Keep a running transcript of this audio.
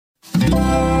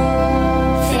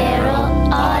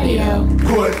Feral Audio.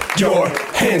 Put your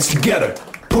hands together.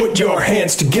 Put your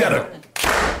hands together.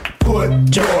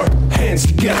 Put your hands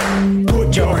together.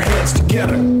 Put your hands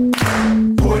together.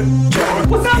 Put your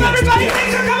What's up, hands everybody? together.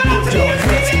 Thanks for coming out to Put your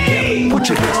hands DMTV. together. Put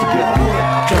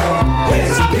your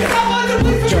hands together.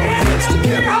 Put your hands together. Put your hands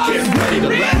together. Get ready to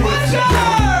laugh.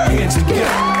 Hands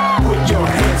together. Put your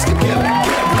hands together.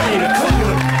 Get ready to clap.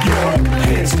 Your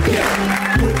hands together.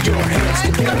 Put your hands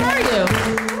together. How are you?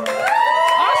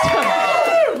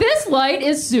 Awesome. This light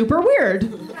is super weird.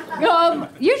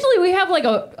 Usually we have like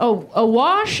a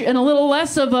wash and a little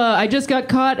less of a I just got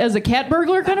caught as a cat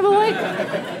burglar kind of a light.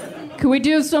 Could we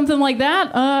do something like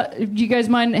that? Do you guys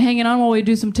mind hanging on while we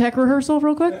do some tech rehearsal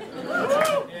real quick?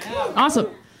 Awesome.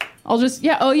 I'll just,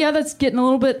 yeah, oh yeah, that's getting a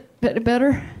little bit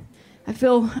better. I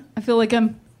feel like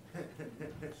I'm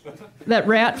that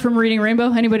rat from Reading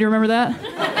Rainbow. Anybody remember that?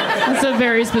 That's a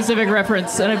very specific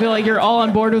reference, and I feel like you're all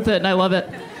on board with it, and I love it.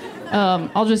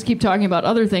 I'll just keep talking about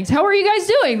other things. How are you guys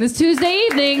doing this Tuesday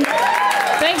evening?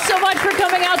 Thanks so much for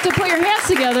coming out to put your hands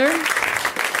together.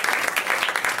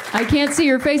 I can't see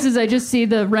your faces. I just see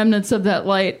the remnants of that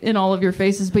light in all of your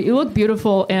faces. But you look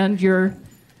beautiful, and you're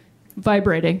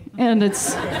vibrating. And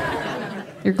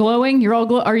you're glowing. You're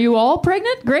all Are you all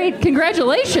pregnant? Great.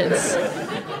 Congratulations.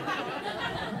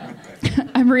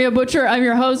 I'm Maria Butcher. I'm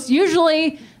your host.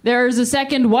 Usually there's a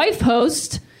second wife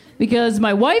host, because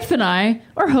my wife and I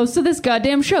are hosts of this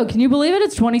goddamn show. Can you believe it?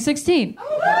 It's 2016.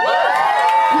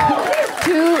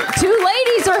 Two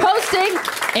ladies are hosting,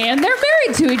 and they're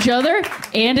married to each other,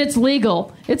 and it's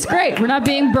legal. It's great. We're not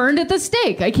being burned at the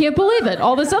stake. I can't believe it.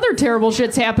 All this other terrible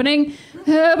shit's happening,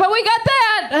 but we got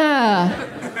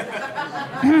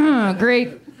that.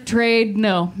 Great trade.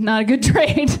 No, not a good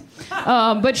trade.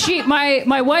 But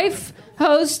my wife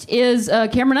host is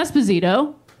Cameron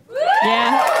Esposito.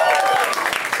 Yeah.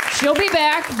 She'll be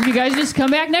back. You guys just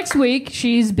come back next week.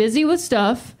 She's busy with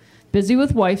stuff, busy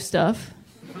with wife stuff.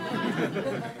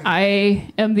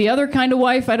 I am the other kind of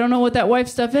wife. I don't know what that wife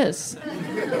stuff is.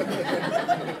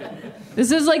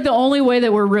 This is like the only way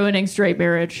that we're ruining straight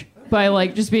marriage, by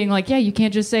like just being like, yeah, you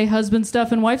can't just say husband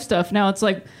stuff and wife stuff. Now it's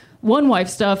like one wife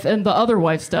stuff and the other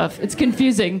wife stuff. It's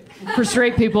confusing for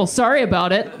straight people. Sorry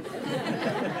about it.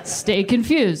 Stay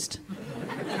confused.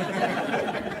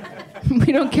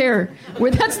 We don't care.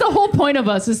 That's the whole point of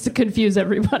us, is to confuse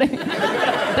everybody.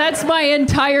 That's my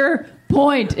entire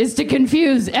point, is to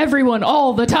confuse everyone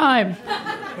all the time.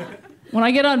 When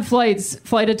I get on flights,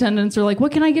 flight attendants are like,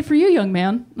 what can I get for you, young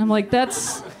man? And I'm like,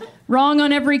 that's wrong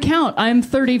on every count. I'm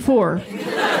 34.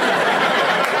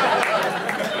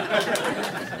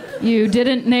 You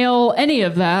didn't nail any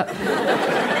of that.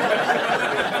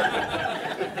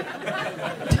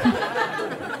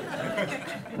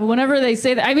 Whenever they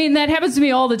say that, I mean, that happens to me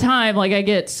all the time. Like, I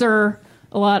get sir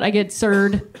a lot. I get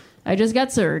sirred. I just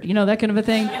got sirred. You know, that kind of a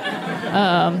thing.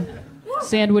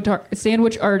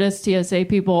 Sandwich artists, TSA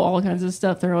people, all kinds of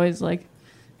stuff. They're always like,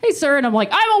 hey, sir. And I'm like,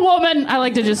 I'm a woman. I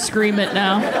like to just scream it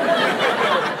now.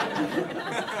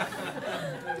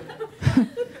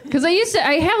 Because I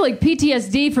have like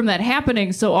PTSD from that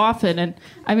happening so often. And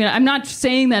I mean, I'm not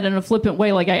saying that in a flippant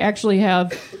way. Like, I actually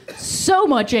have so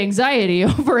much anxiety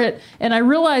over it. And I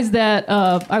realized that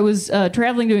I was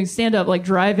traveling, doing stand-up, like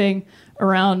driving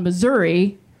around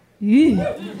Missouri. I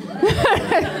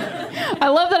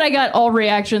love that I got all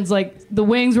reactions. Like, the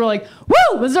wings were like,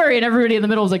 woo, Missouri. And everybody in the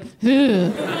middle was like,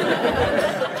 ugh.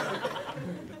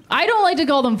 I don't like to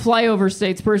call them flyover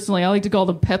states, personally. I like to call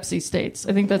them Pepsi states.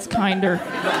 I think that's kinder.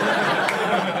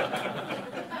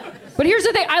 But here's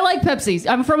the thing. I like Pepsi.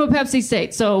 I'm from a Pepsi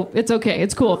state, so it's okay.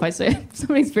 It's cool if I say it.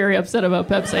 Somebody's very upset about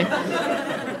Pepsi.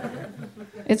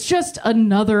 It's just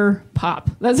another pop.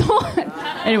 That's all.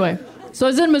 Anyway, so I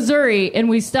was in Missouri, and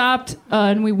we stopped,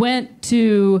 and we went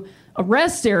to a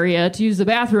rest area to use the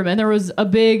bathroom, and there was a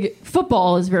big,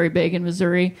 football is very big in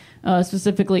Missouri,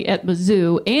 specifically at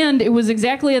Mizzou, and it was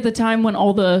exactly at the time when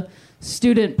all the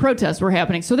student protests were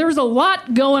happening. So there was a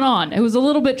lot going on. It was a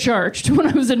little bit charged when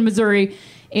I was in Missouri,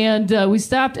 and we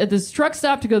stopped at this truck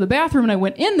stop to go to the bathroom, and I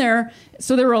went in there.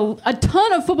 So there were a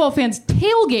ton of football fans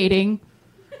tailgating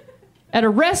at a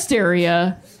rest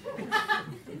area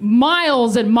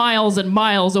miles and miles and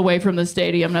miles away from the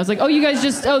stadium. And I was like, you guys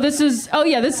just, this is, you know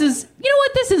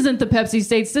what? This isn't the Pepsi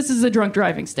states. This is the drunk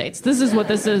driving states. This is what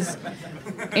this is.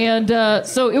 And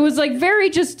so it was like very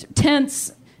just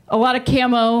tense, a lot of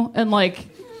camo and like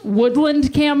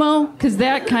woodland camo, because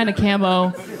that kind of camo,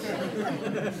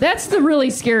 that's the really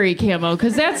scary camo,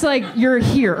 because that's like you're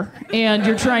here and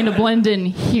you're trying to blend in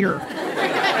here.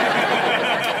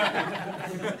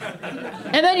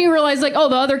 And then you realize, like, oh,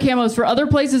 the other camos for other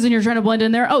places and you're trying to blend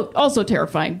in there. Oh, also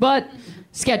terrifying, but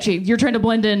sketchy. You're trying to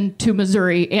blend in to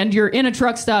Missouri and you're in a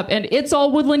truck stop and it's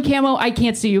all woodland camo. I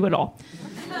can't see you at all.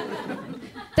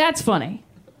 That's funny.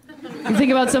 You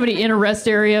think about somebody in a rest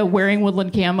area wearing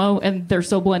woodland camo and they're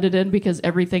so blended in because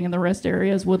everything in the rest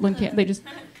area is woodland camo. They just...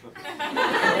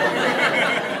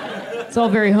 It's all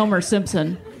very Homer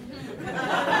Simpson.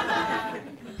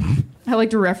 I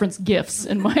like to reference GIFs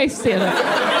in my stand-up.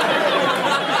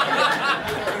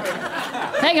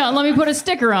 Hang on, let me put a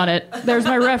sticker on it. There's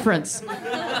my reference.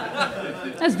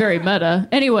 That's very meta.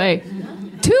 Anyway,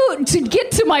 to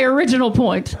get to my original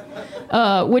point,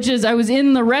 which is I was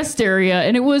in the rest area,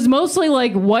 and it was mostly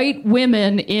like white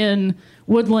women in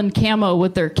woodland camo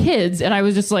with their kids, and I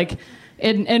was just like...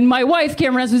 And my wife,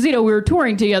 Cameron Esposito, we were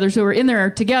touring together, so we were in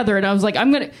there together. And I was like,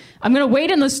 I'm gonna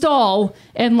wait in the stall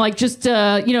and like just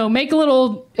make a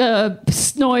little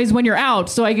noise when you're out,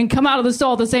 so I can come out of the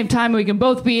stall at the same time. And we can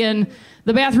both be in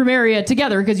the bathroom area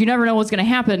together because you never know what's gonna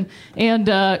happen. And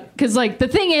because like the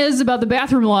thing is about the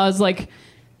bathroom laws, like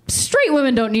straight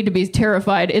women don't need to be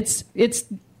terrified. It's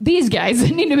these guys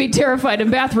that need to be terrified in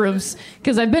bathrooms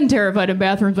because I've been terrified in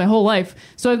bathrooms my whole life.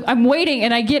 So I'm waiting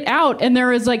and I get out and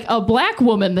there is like a black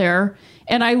woman there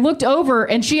and I looked over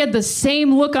and she had the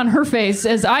same look on her face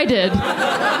as I did.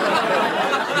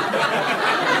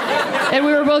 And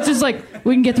we were both just like,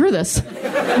 we can get through this.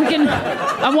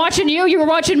 I'm watching you, you were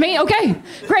watching me. Okay,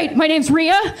 great. My name's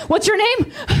Rhea. What's your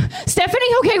name? Stephanie?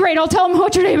 Okay, great. I'll tell them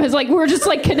what your name is. Like, we were just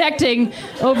like connecting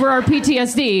over our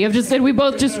PTSD. I've just said we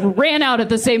both just ran out at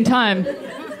the same time.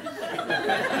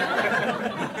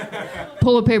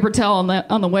 Pull a paper towel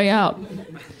on the way out.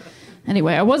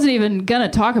 Anyway, I wasn't even going to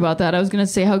talk about that. I was going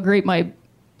to say how great my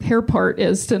hair part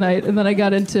is tonight. And then I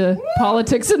got into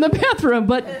politics in the bathroom.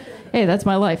 But hey, that's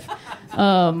my life.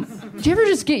 Did you ever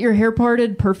just get your hair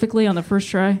parted perfectly on the first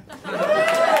try?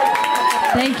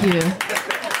 Thank you.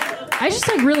 I just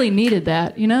like really needed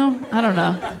that, you know? I don't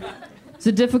know. It's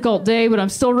a difficult day, but I'm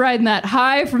still riding that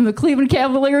high from the Cleveland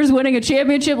Cavaliers winning a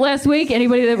championship last week.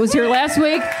 Anybody that was here last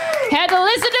week had to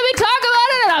listen to me talk about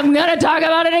it, and I'm going to talk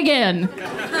about it again.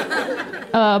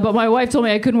 But my wife told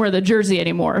me I couldn't wear the jersey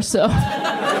anymore, so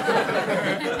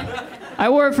I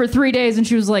wore it for 3 days, and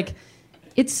she was like,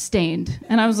 it's stained.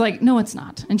 And I was like, no, it's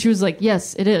not. And she was like,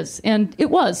 yes, it is. And it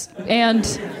was. And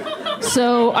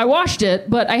so I washed it,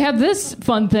 but I have this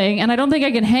fun thing, and I don't think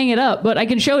I can hang it up, but I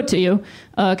can show it to you,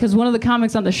 because one of the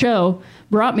comics on the show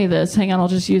brought me this. Hang on, I'll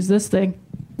just use this thing,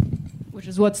 which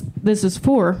is what this is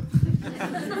for.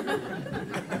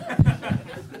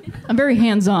 I'm very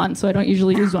hands-on, so I don't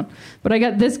usually use one. But I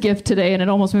got this gift today, and it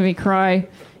almost made me cry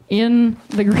in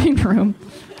the green room,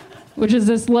 which is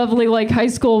this lovely like high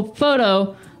school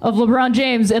photo of LeBron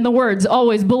James and the words,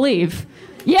 always believe.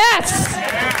 Yes!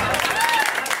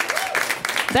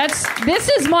 This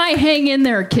is my hang in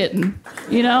there kitten,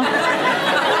 you know?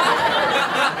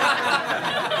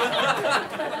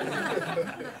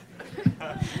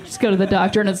 Just go to the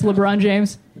doctor and it's LeBron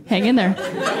James. Hang in there.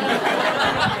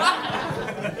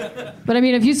 But I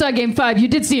mean, if you saw Game 5, you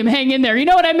did see him hang in there. You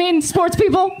know what I mean, sports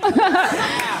people?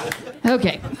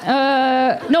 Okay.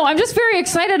 No, I'm just very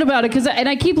excited about it and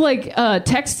I keep like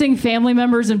texting family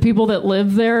members and people that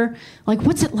live there. Like,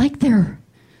 what's it like there?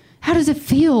 How does it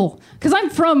feel? Because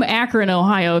I'm from Akron,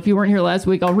 Ohio. If you weren't here last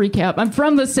week, I'll recap. I'm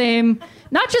from the same,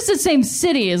 not just the same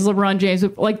city as LeBron James,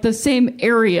 but like the same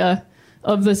area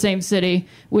of the same city,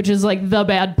 which is like the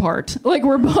bad part. Like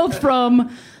we're both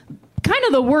from kind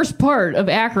of the worst part of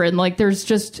Akron. Like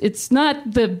there's not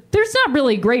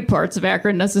really great parts of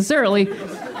Akron necessarily.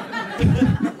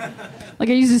 Like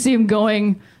I used to see him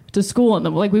going to school in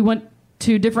them. Like we went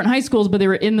to different high schools, but they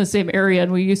were in the same area,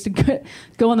 and we used to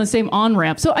go on the same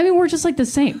on-ramp. So, I mean, we're just like the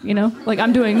same, you know? Like,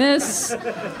 I'm doing this.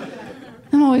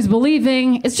 I'm always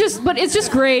believing. It's just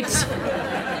great.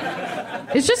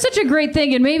 It's just such a great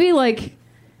thing, and maybe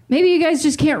you guys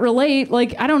just can't relate.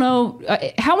 Like, I don't know.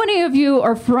 How many of you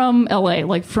are from LA,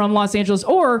 like from Los Angeles,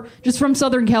 or just from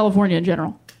Southern California in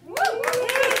general?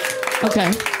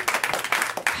 Okay.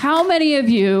 How many of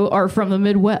you are from the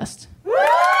Midwest?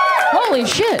 Holy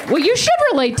shit. Well, you should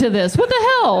relate to this. What the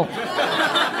hell?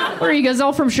 What are you guys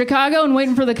all from Chicago and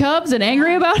waiting for the Cubs and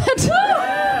angry about it?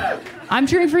 I'm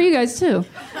cheering for you guys too.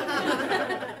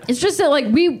 It's just that like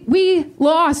we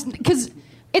lost because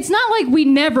it's not like we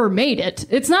never made it.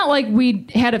 It's not like we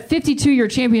had a 52-year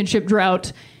championship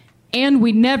drought and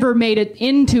we never made it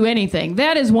into anything.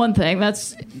 That is one thing.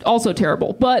 That's also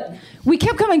terrible. But we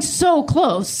kept coming so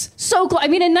close. So close. I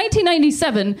mean, in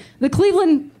 1997, the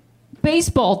Cleveland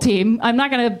baseball team, I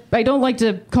don't like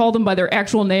to call them by their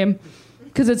actual name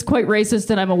because it's quite racist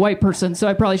and I'm a white person, so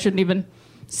I probably shouldn't even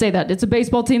say that. It's a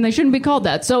baseball team. They shouldn't be called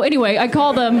that. So anyway, I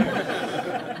call them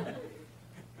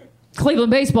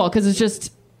Cleveland Baseball because it's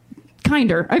just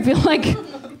kinder, I feel like.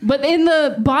 But in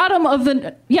the bottom of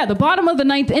the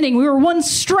ninth inning, we were one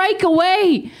strike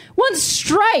away. One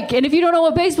strike. And if you don't know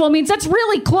what baseball means, that's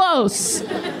really close.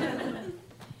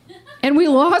 And we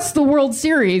lost the World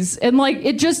Series. And like,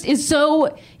 it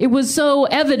was so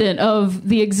evident of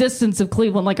the existence of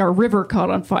Cleveland, like our river caught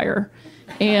on fire.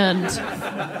 And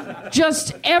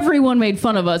just everyone made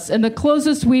fun of us. And the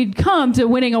closest we'd come to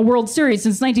winning a World Series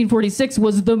since 1946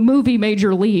 was the movie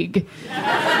Major League.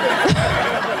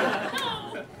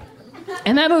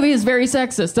 And that movie is very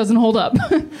sexist, doesn't hold up.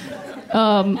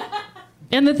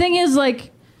 And the thing is,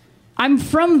 like, I'm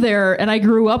from there, and I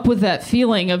grew up with that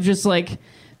feeling of just, like,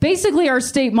 basically our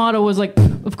state motto was, like,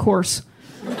 of course.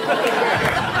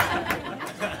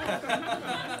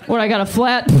 What, I got a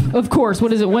flat? Of course.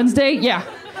 What is it, Wednesday? Yeah.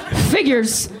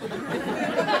 Figures.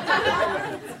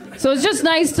 So it's just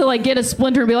nice to, like, get a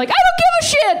splinter and be like, I don't give a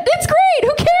shit! It's great!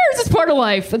 Who cares? It's part of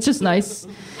life. It's just nice.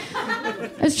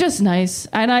 It's just nice.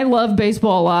 And I love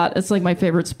baseball a lot. It's like my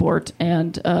favorite sport.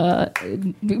 And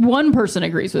one person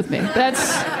agrees with me.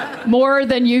 That's more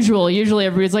than usual. Usually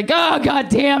everybody's like, oh, God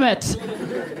damn it.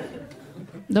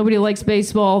 Nobody likes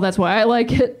baseball. That's why I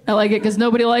like it. I like it because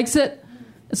nobody likes it.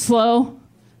 It's slow.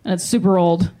 And it's super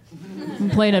old. I've been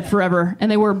playing it forever. And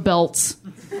they wear belts.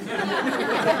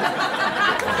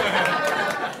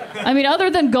 I mean, other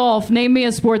than golf, name me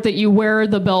a sport that you wear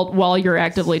the belt while you're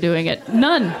actively doing it.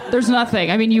 None. There's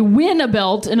nothing. I mean, you win a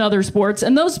belt in other sports,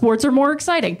 and those sports are more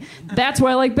exciting. That's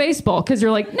why I like baseball, because you're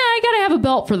like, nah, I gotta have a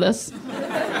belt for this.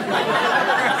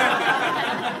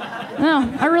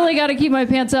 No, I really gotta keep my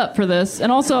pants up for this.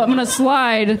 And also, I'm gonna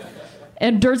slide,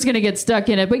 and dirt's gonna get stuck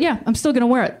in it. But yeah, I'm still gonna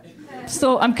wear it.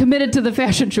 I'm committed to the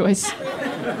fashion choice.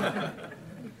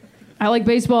 I like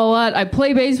baseball a lot. I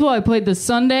play baseball. I played this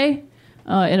Sunday.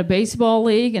 In a baseball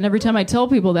league, and every time I tell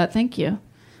people that, thank you.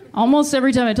 Almost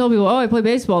every time I tell people, oh, I play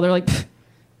baseball, they're like,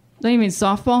 don't you mean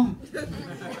softball?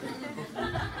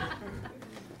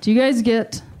 Do you guys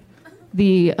get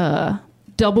the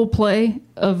double play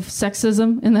of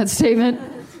sexism in that statement?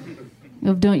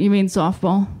 Of don't you mean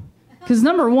softball? Because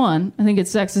number one, I think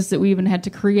it's sexist that we even had to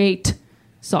create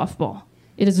softball.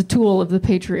 It is a tool of the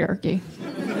patriarchy.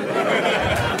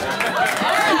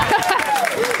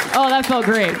 Oh, that felt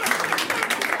great.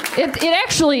 It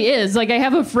actually is. Like, I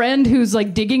have a friend who's,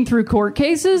 like, digging through court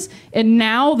cases, and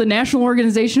now the National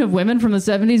Organization of Women from the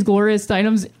 70s, Gloria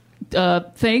Steinem's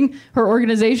her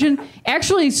organization,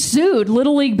 actually sued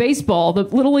Little League Baseball, the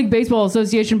Little League Baseball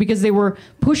Association, because they were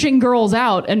pushing girls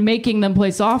out and making them play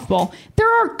softball. There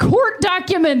are court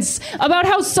documents about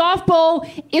how softball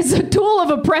is a tool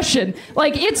of oppression.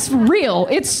 Like, it's real.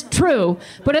 It's true.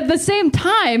 But at the same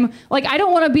time, like, I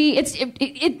don't want to be...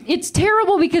 It's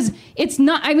terrible because it's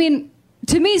not... I mean...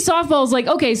 To me, softball is like,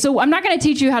 okay, so I'm not going to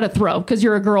teach you how to throw because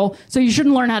you're a girl, so you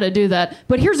shouldn't learn how to do that.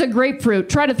 But here's a grapefruit.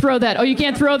 Try to throw that. Oh, you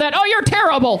can't throw that? Oh, you're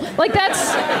terrible. Like, that's...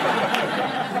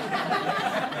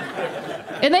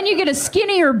 And then you get a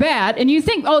skinnier bat, and you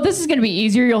think, oh, this is going to be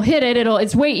easier. You'll hit it.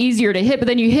 It's way easier to hit, but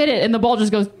then you hit it, and the ball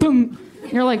just goes boom.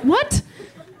 And you're like, what?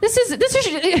 This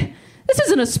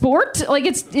isn't a sport. Like,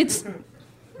 it's...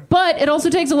 But it also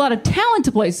takes a lot of talent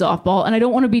to play softball, and I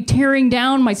don't want to be tearing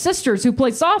down my sisters who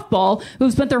play softball,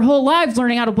 who've spent their whole lives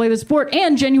learning how to play the sport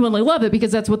and genuinely love it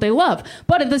because that's what they love.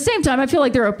 But at the same time, I feel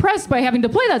like they're oppressed by having to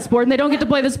play that sport, and they don't get to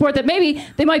play the sport that maybe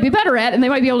they might be better at and they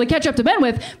might be able to catch up to men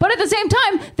with. But at the same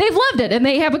time, they've loved it, and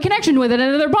they have a connection with it,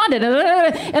 and they're bonded. And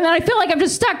then I feel like I'm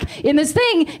just stuck in this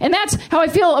thing, and that's how I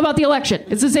feel about the election.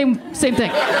 It's the same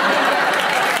thing.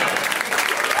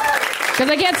 Because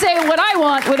I can't say what I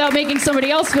want without making somebody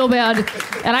else feel bad.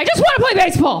 And I just want to play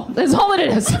baseball. That's all it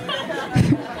is.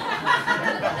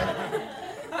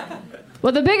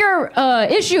 Well, the bigger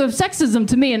issue of sexism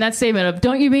to me in that statement of,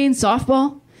 don't you mean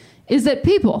softball, is that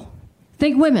people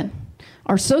think women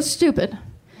are so stupid,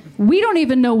 we don't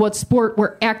even know what sport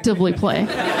we're actively playing.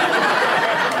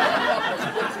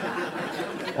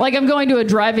 Like, I'm going to a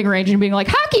driving range and being like,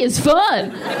 hockey is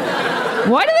fun.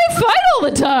 Why do they fight all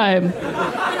the time?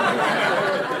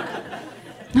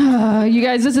 You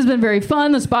guys, this has been very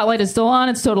fun. The spotlight is still on.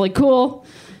 It's totally cool.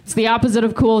 It's the opposite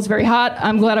of cool. It's very hot.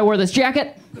 I'm glad I wore this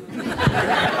jacket.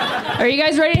 Are you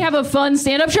guys ready to have a fun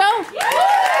stand-up show?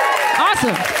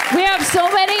 Awesome. We have so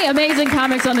many amazing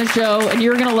comics on this show, and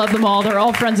you're going to love them all. They're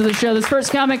all friends of the show. This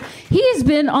first comic, he's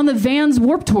been on the Vans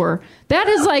Warped Tour. That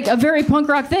is like a very punk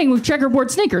rock thing with checkerboard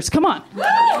sneakers. Come on.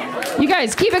 You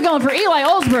guys, keep it going for Eli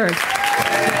Olsberg.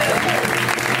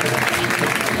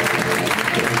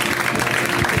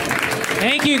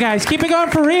 Thank you, guys. Keep it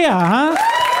going for Rhea, huh?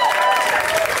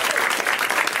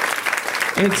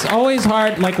 It's always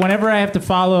hard. Like, whenever I have to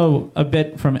follow a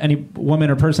bit from any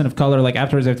woman or person of color, like,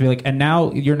 afterwards I have to be like, and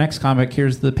now your next comic,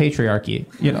 here's the patriarchy.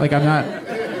 You know, like, I'm not,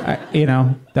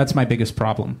 that's my biggest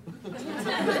problem.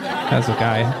 As a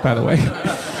guy, by the way.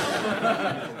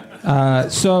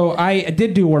 So I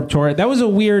did do Warped Tour. That was a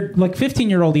weird, like,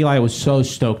 15-year-old Eli was so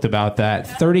stoked about that.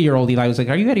 30-year-old Eli was like,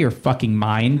 are you out of your fucking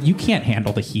mind? You can't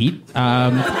handle the heat.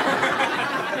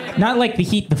 Not like the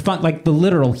heat, the fun, like the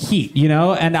literal heat, you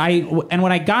know? And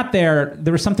when I got there,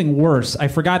 there was something worse. I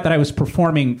forgot that I was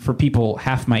performing for people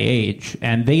half my age,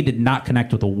 and they did not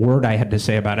connect with a word I had to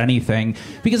say about anything.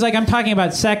 Because, like, I'm talking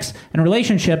about sex and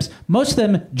relationships. Most of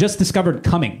them just discovered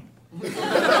coming.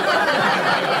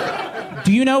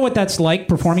 Do you know what that's like,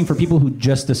 performing for people who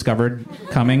just discovered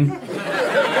coming?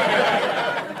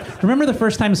 Remember the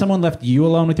first time someone left you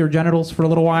alone with your genitals for a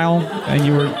little while? And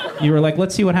you were like,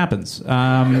 let's see what happens.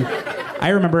 I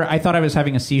remember I thought I was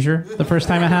having a seizure the first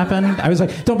time it happened. I was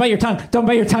like, don't bite your tongue,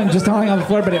 just lying on the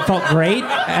floor, but it felt great.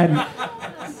 And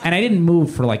I didn't move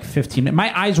for like 15 minutes.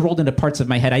 My eyes rolled into parts of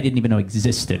my head I didn't even know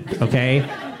existed, okay?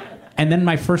 And then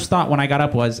my first thought when I got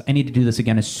up was, I need to do this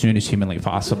again as soon as humanly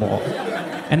possible.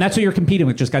 And that's what you're competing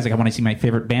with, just guys like, I want to see my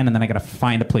favorite band, and then I got to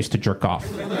find a place to jerk off.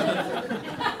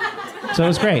 So it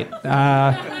was great.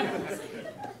 A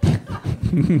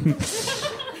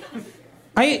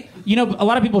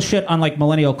lot of people shit on, like,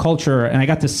 millennial culture, and I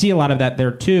got to see a lot of that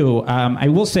there too. I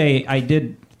will say I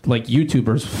did, like,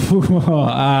 YouTubers.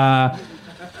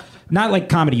 Not like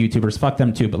comedy YouTubers, fuck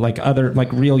them too, but like other,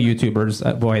 like, real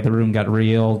YouTubers. Boy, the room got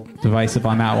real divisive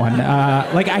on that one.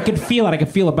 Like, I could feel it. I could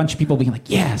feel a bunch of people being like,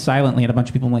 yeah, silently, and a bunch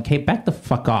of people like, hey, back the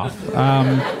fuck off.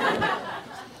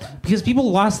 Because people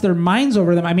lost their minds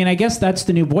over them. I mean, I guess that's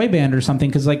the new boy band or something,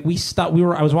 because, like,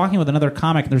 I was walking with another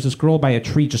comic, and there's this girl by a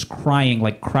tree just crying,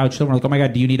 like, crouched over. We're like, oh my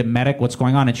God, do you need a medic? What's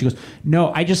going on? And she goes,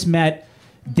 no, I just met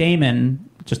Damon,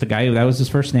 just a guy that was his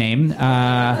first name.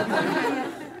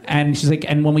 And she's like,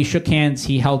 and when we shook hands,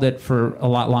 he held it for a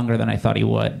lot longer than I thought he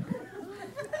would.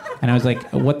 And I was like,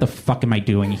 what the fuck am I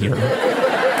doing here?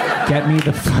 Get me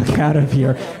the fuck out of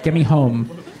here. Get me home.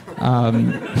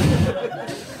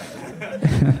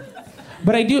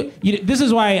 But I do. This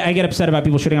is why I get upset about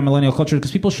people shitting on millennial culture,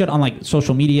 because people shit on, like,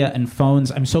 social media and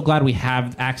phones. I'm so glad we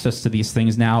have access to these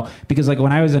things now, because, like,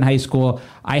 when I was in high school,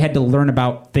 I had to learn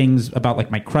about things about,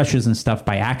 like, my crushes and stuff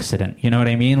by accident. You know what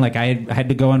I mean? Like, I had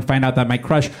to go and find out that my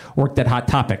crush worked at Hot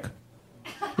Topic.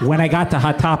 When I got to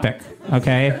Hot Topic,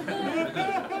 okay?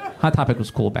 Hot Topic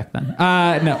was cool back then.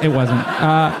 No, it wasn't.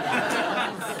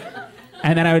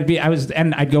 And then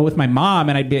I'd go with my mom,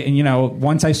 and I'd be, and,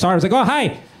 once I saw her, I was like, oh,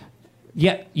 hi.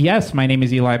 Yeah, yes, my name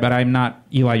is Eli, but I'm not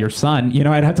Eli, your son.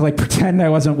 I'd have to, like, pretend I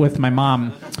wasn't with my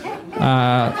mom.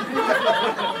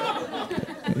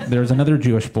 There's another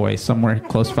Jewish boy somewhere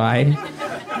close by.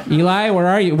 Eli, where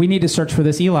are you? We need to search for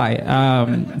this Eli.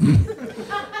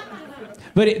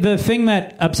 But the thing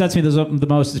that upsets me the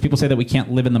most is people say that we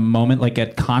can't live in the moment, like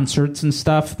at concerts and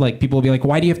stuff. Like, people will be like,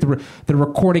 why do you have to... They're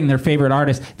recording their favorite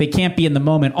artist. They can't be in the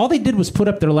moment. All they did was put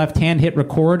up their left hand, hit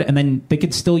record, and then they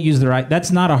could still use their...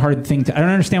 That's not a hard thing to... I don't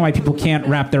understand why people can't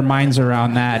wrap their minds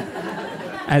around that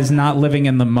as not living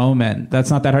in the moment.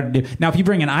 That's not that hard to do. Now, if you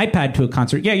bring an iPad to a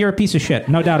concert, yeah, you're a piece of shit.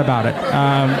 No doubt about it.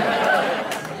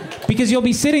 Because you'll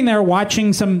be sitting there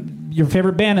watching your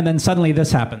favorite band, and then suddenly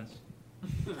this happens.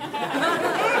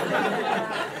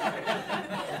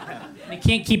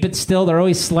 Can't keep it still. They're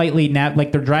always slightly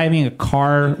like they're driving a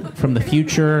car from the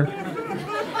future,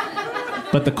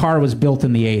 but the car was built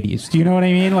in the 80s. Do you know what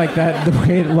I mean? Like that, the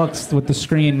way it looks with the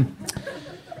screen.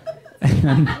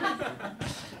 And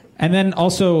then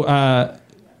also,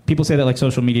 people say that, like,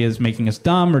 social media is making us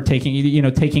dumb or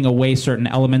taking away certain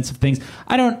elements of things.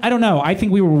 I don't know. I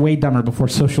think we were way dumber before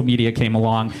social media came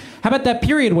along. How about that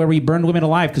period where we burned women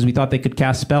alive because we thought they could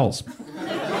cast spells?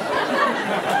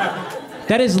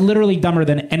 That is literally dumber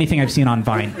than anything I've seen on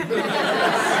Vine.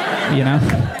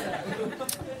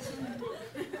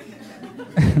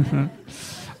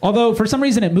 Although, for some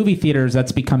reason, at movie theaters,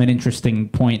 that's become an interesting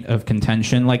point of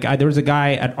contention. Like, there was a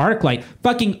guy at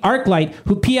fucking ArcLight,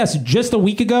 who, P.S., just a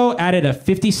week ago added a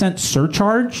 50-cent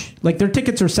surcharge. Like, their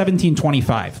tickets are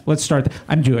 $17.25. Let's start.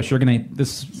 I'm Jewish.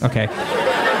 Okay.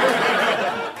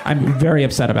 I'm very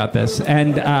upset about this.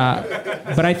 And,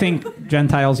 but I think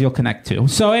Gentiles you'll connect to.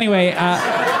 So anyway,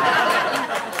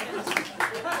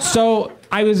 so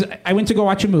I went to go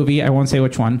watch a movie. I won't say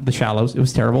which one, The Shallows. It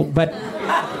was terrible. But,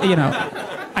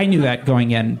 I knew that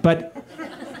going in. But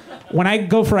when I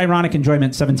go for ironic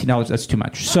enjoyment, $17, that's too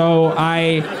much. So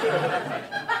I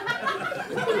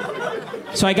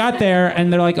got there,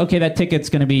 and they're like, okay, that ticket's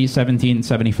going to be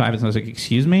 $17.75. And I was like,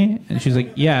 excuse me? And she's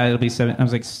like, yeah, it'll be $7. I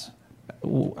was like,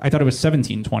 I thought it was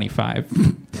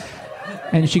 $17.25.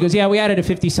 And she goes, yeah, we added a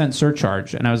 50-cent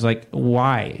surcharge. And I was like,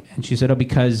 why? And she said, oh,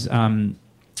 because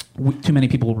too many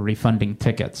people were refunding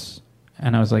tickets.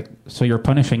 And I was like, so you're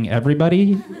punishing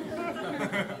everybody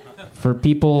for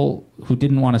people who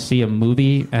didn't want to see a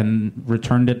movie and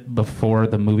returned it before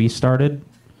the movie started?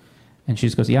 And she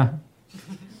just goes, yeah.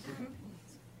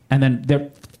 And then there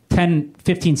 10,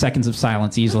 15 seconds of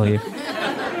silence easily.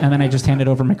 And then I just handed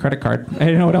over my credit card. I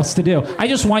didn't know what else to do. I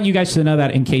just want you guys to know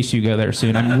that in case you go there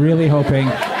soon. I'm really hoping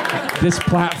this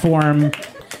platform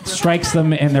strikes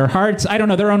them in their hearts. I don't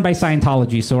know. They're owned by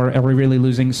Scientology, so are we really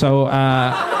losing? So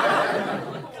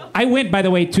I went, by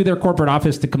the way, to their corporate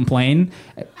office to complain.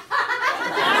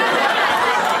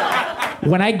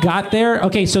 When I got there,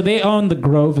 okay, so they own the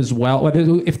Grove as well.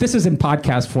 If this is in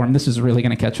podcast form, this is really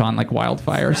going to catch on like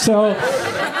wildfire. So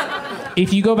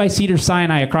if you go by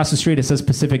Cedars-Sinai across the street, it says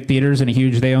Pacific Theaters and a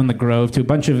huge, they own the Grove to a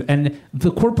bunch of, and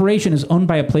the corporation is owned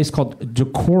by a place called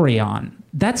Decorion.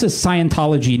 That's a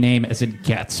Scientology name as it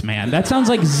gets, man. That sounds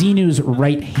like Xenu's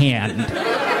right hand.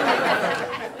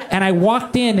 And I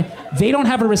walked in, they don't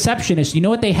have a receptionist. You know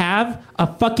what they have? A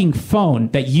fucking phone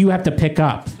that you have to pick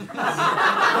up.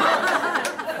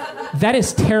 That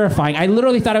is terrifying. I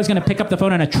literally thought I was going to pick up the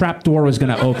phone and a trap door was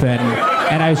going to open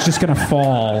and I was just going to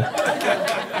fall.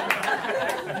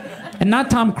 And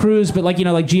not Tom Cruise, but like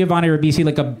Giovanni Ribisi,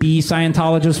 like a B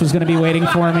Scientologist was going to be waiting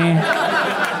for me.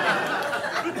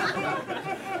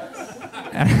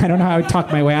 I don't know how I would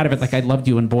talk my way out of it. Like I loved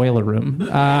you in Boiler Room.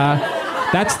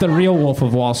 That's the real Wolf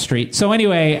of Wall Street. So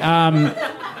anyway,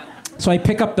 so I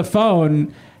pick up the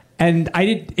phone and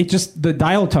the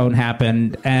dial tone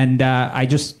happened and I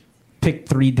just picked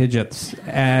 3 digits.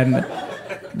 And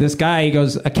this guy, he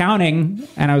goes, accounting.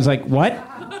 And I was like, what?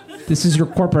 This is your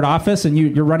corporate office and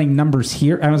you're running numbers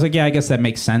here? And I was like, yeah, I guess that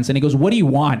makes sense. And he goes, what do you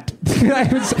want?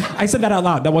 I said that out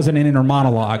loud. That wasn't an inner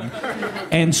monologue.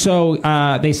 And so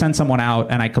they sent someone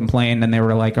out and I complained and they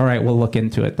were like, all right, we'll look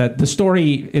into it. The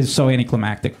story is so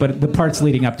anticlimactic, but the parts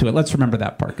leading up to it, let's remember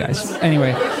that part, guys.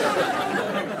 Anyway.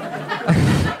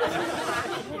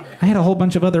 I had a whole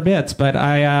bunch of other bits, but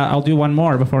I'll do one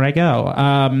more before I go.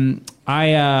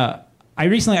 I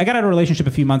got out of a relationship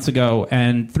a few months ago,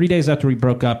 and 3 days after we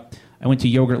broke up, I went to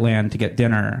Yogurtland to get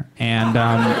dinner, and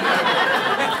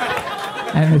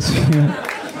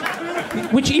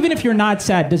which even if you're not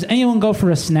sad, does anyone go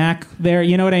for a snack there?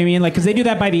 You know what I mean? Like, because they do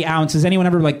that by the ounce. Is anyone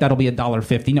ever like that'll be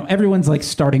 $1.50? No, everyone's like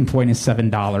starting point is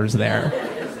 $7 there.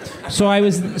 So I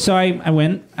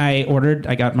went, I ordered,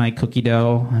 I got my cookie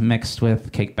dough mixed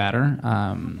with cake batter.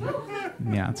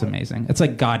 Yeah, it's amazing. It's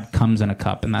like God comes in a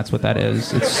cup, and that's what that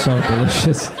is. It's so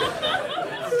delicious.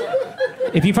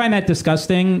 If you find that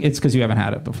disgusting, it's because you haven't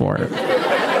had it before.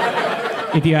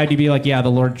 If you had to be like, yeah, the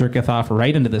Lord jerketh off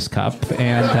right into this cup,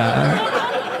 and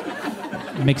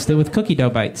mixed it with cookie dough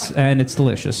bites, and it's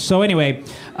delicious. So anyway,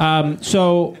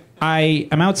 so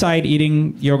I'm outside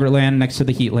eating Yogurtland next to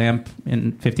the heat lamp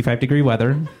in 55-degree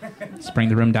weather. Let's bring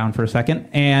the room down for a second.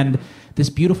 And this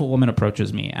beautiful woman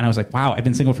approaches me. And I was like, wow, I've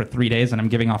been single for 3 days and I'm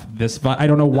giving off this. But I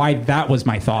don't know why that was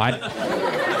my thought.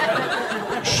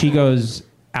 She goes,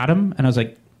 Adam? And I was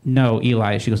like, no,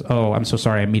 Eli. She goes, oh, I'm so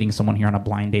sorry. I'm meeting someone here on a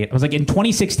blind date. I was like, in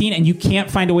 2016 and you can't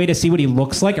find a way to see what he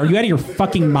looks like? Are you out of your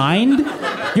fucking mind?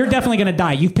 You're definitely going to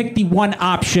die. You've picked the one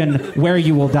option where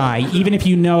you will die, even if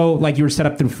you know like you were set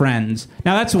up through friends.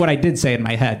 Now, that's what I did say in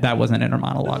my head. That wasn't inner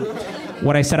monologue.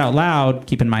 What I said out loud,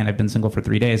 keep in mind I've been single for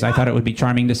 3 days, I thought it would be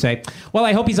charming to say, well,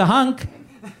 I hope he's a hunk.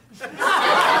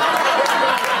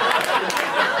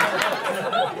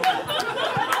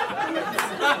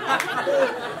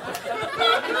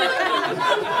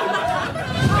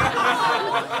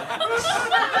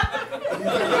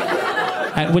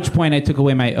 At which point I took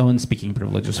away my own speaking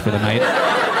privileges for the night.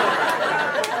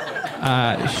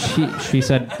 She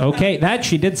said, okay. That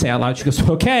she did say out loud. She goes,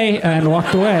 okay, and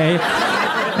walked away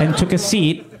and took a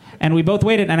seat. And we both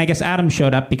waited, and I guess Adam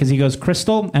showed up because he goes,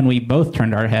 Crystal, and we both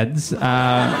turned our heads.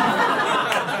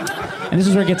 And this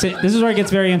is where it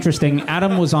gets very interesting.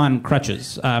 Adam was on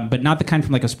crutches, but not the kind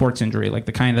from like a sports injury, like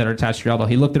the kind that are attached to your elbow.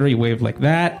 He looked at her, he waved like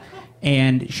that,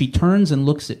 and she turns and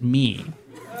looks at me.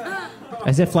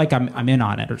 As if like I'm in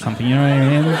on it or something, you know what I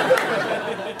mean?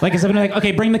 Like as if I'm like,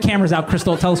 okay, bring the cameras out,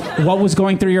 Crystal. Tell us what was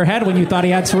going through your head when you thought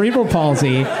he had cerebral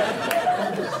palsy.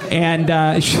 And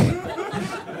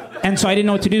so I didn't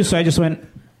know what to do, so I just went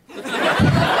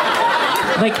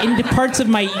like into parts of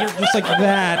my ear, just like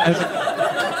that. I was like,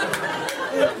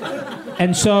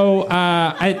 and so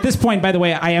at this point, by the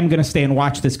way, I am going to stay and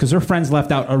watch this because her friends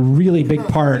left out a really big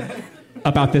part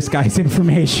about this guy's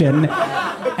information.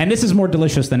 And this is more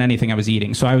delicious than anything I was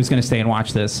eating, so I was going to stay and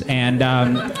watch this. And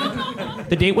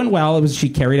The date went well. She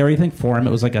carried everything for him.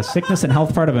 It was like a sickness and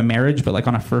health part of a marriage, but like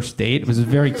on a first date. It was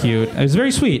very cute. It was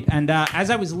very sweet. And as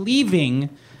I was leaving,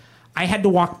 I had to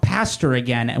walk past her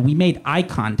again, and we made eye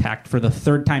contact for the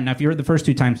third time. Now, if you heard the first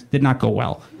 2 times, did not go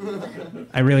well.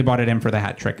 I really bought it in for the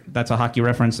hat trick. That's a hockey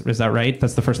reference. Is that right?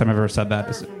 That's the first time I've ever said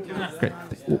that. Great.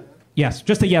 Yes,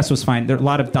 just a yes was fine. There a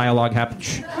lot of dialogue happened.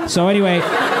 So anyway,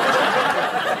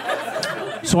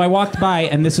 so I walked by,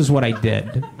 and this is what I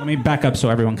did. Let me back up so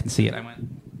everyone can see it. I went.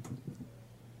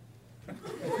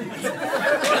 So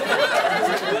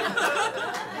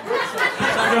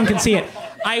everyone can see it.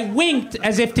 I winked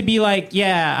as if to be like,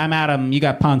 yeah, I'm Adam, you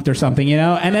got punked or something, you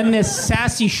know? And then this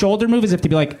sassy shoulder move as if to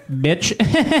be like, bitch.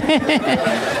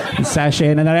 And sashay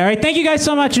and then, all right, thank you guys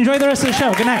so much. Enjoy the rest of the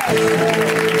show. Good night.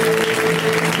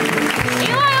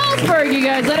 Eli Ellsberg, you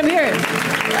guys, let him hear it.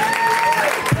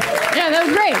 Yeah, that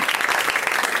was great.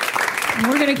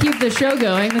 We're going to keep the show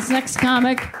going. This next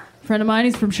comic, a friend of mine,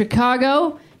 he's from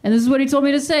Chicago, and this is what he told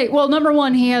me to say. Well, number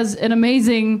one, he has an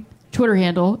amazing Twitter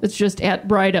handle. It's just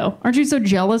 @Brido. Aren't you so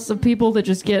jealous of people that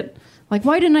just get like,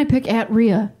 why didn't I pick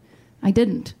 @Rhea? I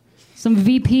didn't. Some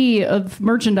VP of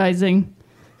merchandising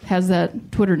has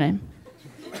that Twitter name.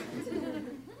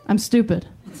 I'm stupid.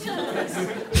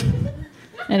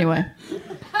 Anyway,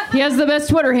 he has the best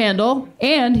Twitter handle,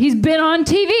 and he's been on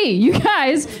TV. You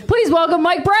guys, please welcome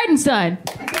Mike Bridenstine.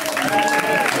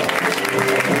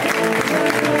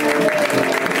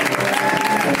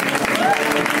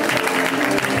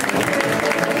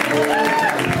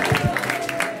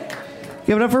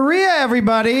 Give it up for Rhea,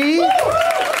 everybody.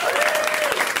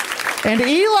 And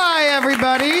Eli,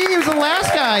 everybody. He was the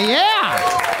last guy. Yeah.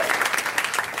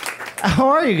 How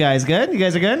are you guys? Good? You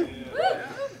guys are good?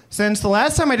 Since the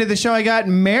last time I did the show, I got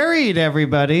married,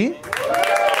 everybody.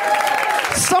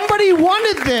 Somebody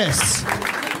wanted this.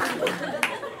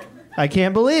 I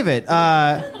can't believe it.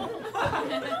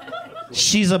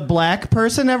 She's a black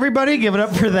person, everybody. Give it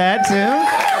up for that,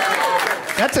 too.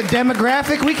 That's a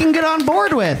demographic we can get on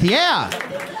board with. Yeah.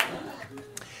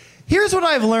 Here's what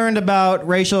I've learned about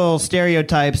racial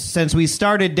stereotypes since we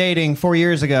started dating 4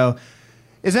 years ago,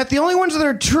 is that the only ones that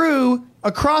are true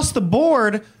across the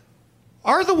board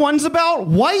are the ones about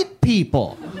white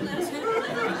people.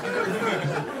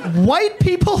 White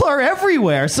people are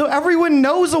everywhere, so everyone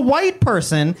knows a white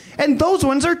person, and those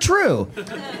ones are true.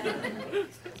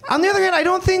 On the other hand, I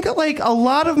don't think like a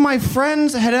lot of my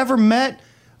friends had ever met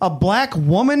a black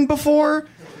woman before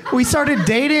we started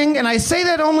dating, and I say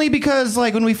that only because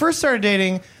like when we first started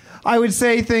dating, I would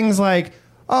say things like,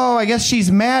 oh, I guess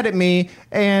she's mad at me,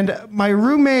 and my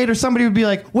roommate or somebody would be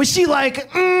like, was she like,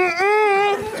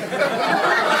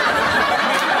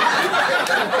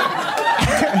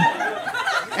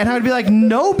 And I would be like,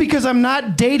 no, because I'm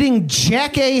not dating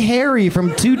Jack A. Harry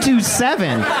from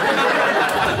 227.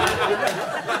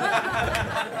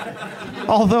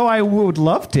 Although I would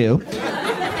love to.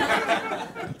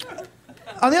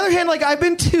 On the other hand, like I've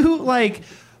been to like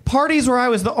parties where I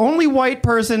was the only white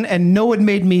person and no one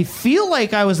made me feel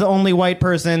like I was the only white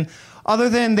person, other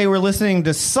than they were listening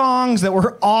to songs that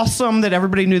were awesome that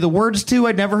everybody knew the words to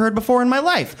I'd never heard before in my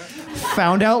life.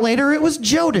 Found out later it was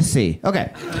Jodeci.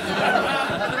 Okay.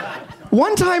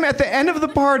 One time at the end of the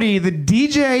party, the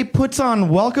DJ puts on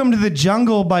Welcome to the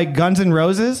Jungle by Guns N'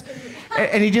 Roses,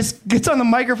 and he just gets on the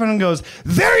microphone and goes,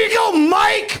 there you go,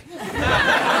 Mike!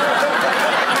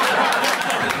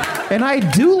 And I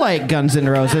do like Guns N'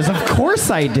 Roses. Of course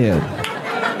I do.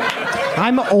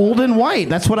 I'm old and white.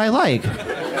 That's what I like.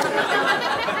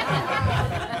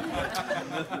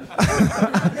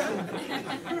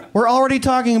 We're already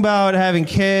talking about having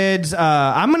kids.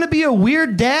 I'm going to be a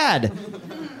weird dad.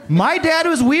 My dad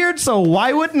was weird, so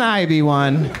why wouldn't I be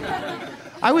one?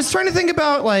 I was trying to think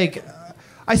about, like,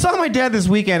 I saw my dad this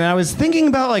weekend, and I was thinking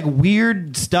about, like,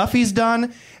 weird stuff he's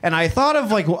done. And I thought of,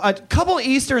 like, a couple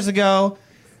Easters ago,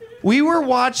 we were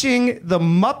watching the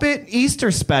Muppet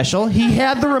Easter special. He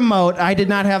had the remote. I did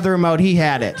not have the remote. He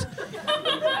had it.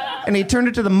 And he turned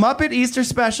it to the Muppet Easter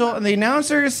special, and the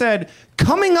announcer said,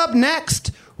 coming up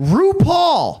next,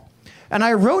 RuPaul. And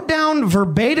I wrote down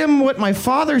verbatim what my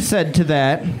father said to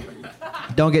that.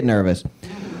 Don't get nervous.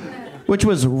 Which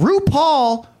was,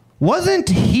 RuPaul, wasn't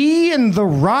he in the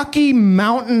Rocky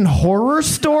Mountain Horror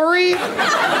Story?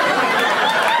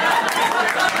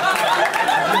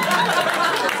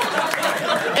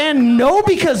 And no,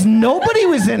 because nobody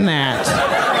was in that.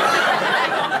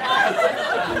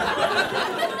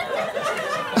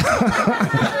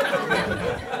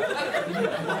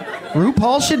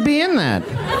 RuPaul should be in that.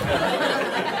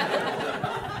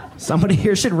 Somebody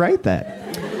here should write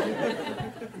that.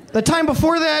 The time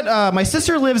before that, my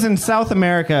sister lives in South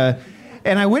America,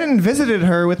 And I went and visited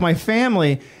her with my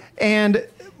family. And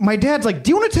my dad's like, do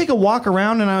you want to take a walk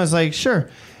around? And I was like, sure.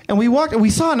 And we walked, and we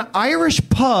saw an Irish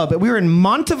pub. We were in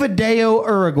Montevideo,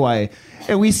 Uruguay.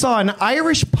 And we saw an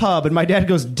Irish pub. And my dad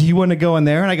goes, do you want to go in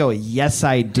there? And I go, yes,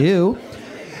 I do.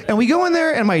 And we go in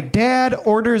there, and my dad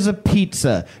orders a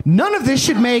pizza. None of this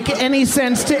should make any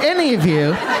sense to any of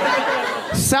you.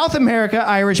 South America,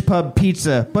 Irish pub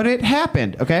pizza. But it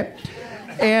happened, okay?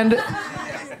 And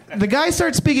the guy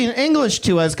starts speaking English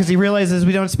to us because he realizes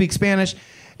we don't speak Spanish.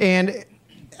 And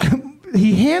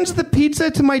he hands the pizza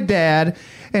to my dad,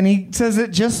 and he says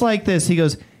it just like this. He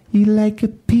goes, you like a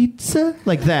pizza?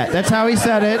 Like that. That's how he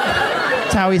said it.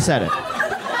 That's how he said it.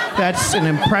 That's an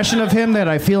impression of him that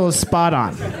I feel is spot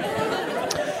on.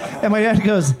 And my dad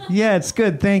goes, yeah, it's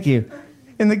good, thank you.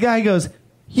 And the guy goes,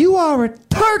 you are a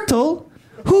turtle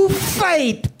who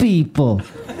fight people.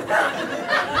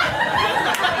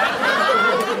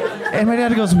 And my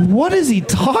dad goes, what is he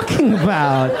talking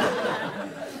about?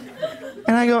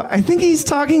 And I go, I think he's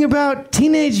talking about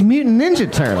Teenage Mutant Ninja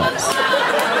Turtles.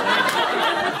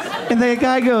 And the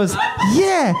guy goes,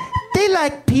 yeah, they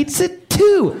like pizza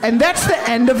too. And that's the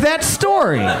end of that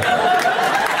story.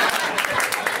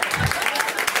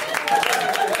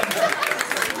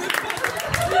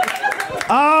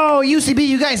 Oh, UCB,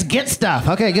 you guys get stuff.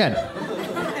 Okay, good.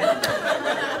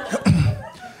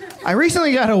 I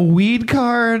recently got a weed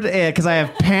card because I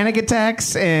have panic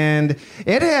attacks, and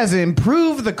it has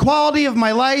improved the quality of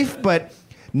my life, but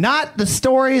not the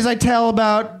stories I tell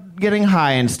about getting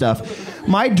high and stuff.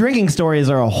 My drinking stories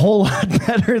are a whole lot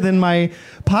better than my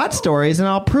pot stories, and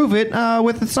I'll prove it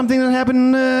with something that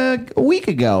happened a week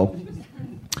ago.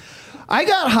 I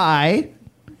got high,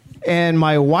 and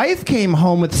my wife came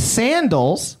home with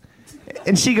sandals,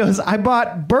 and she goes, I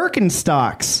bought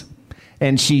Birkenstocks.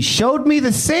 And she showed me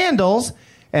the sandals,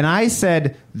 and I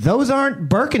said, those aren't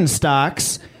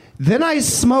Birkenstocks. Then I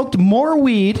smoked more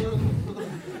weed,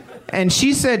 and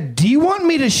she said, do you want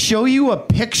me to show you a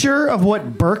picture of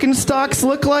what Birkenstocks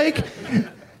look like?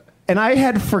 And I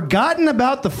had forgotten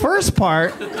about the first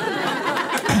part,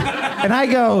 and I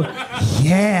go,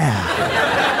 yeah.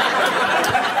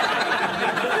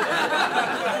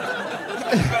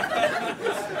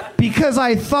 Because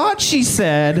I thought she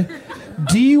said,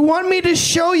 do you want me to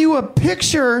show you a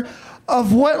picture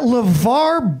of what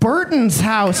LeVar Burton's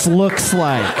house looks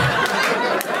like?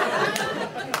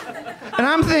 And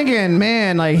I'm thinking,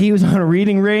 man, like he was on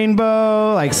Reading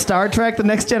Rainbow, like Star Trek, The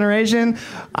Next Generation.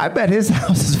 I bet his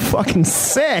house is fucking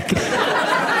sick.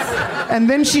 And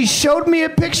then she showed me a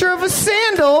picture of a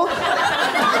sandal.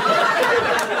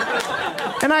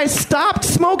 And I stopped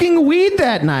smoking weed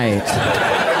that night.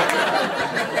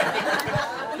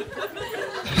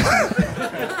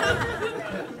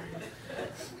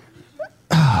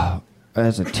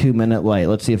 That's a 2-minute light.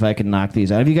 Let's see if I can knock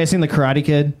these out. Have you guys seen The Karate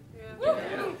Kid?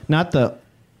 Yeah. Not the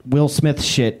Will Smith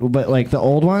shit, but like the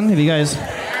old one. Have you guys?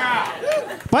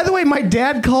 Yeah. By the way, my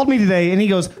dad called me today and he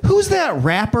goes, who's that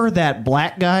rapper, that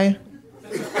black guy?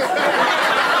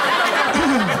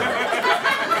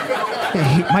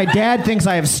 My dad thinks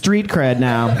I have street cred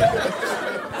now.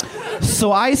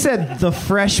 So I said The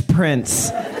Fresh Prince,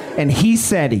 and he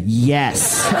said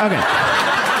yes. Okay.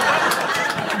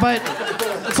 But...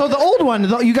 so the old one,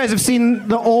 you guys have seen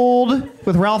the old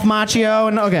with Ralph Macchio,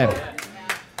 and okay.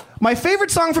 My favorite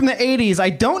song from the 80s, I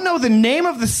don't know the name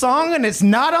of the song, and it's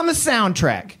not on the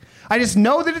soundtrack. I just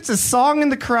know that it's a song in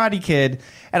The Karate Kid,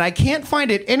 and I can't find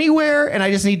it anywhere, and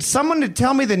I just need someone to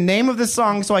tell me the name of the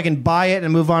song so I can buy it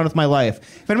and move on with my life.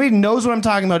 If anybody knows what I'm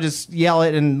talking about, just yell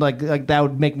it, and like that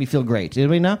would make me feel great.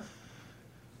 Anybody know?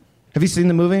 Have you seen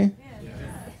the movie? Yeah.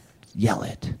 Yell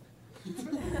it.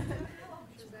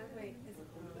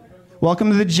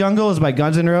 Welcome to the Jungle is by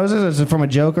Guns N' Roses. It's from a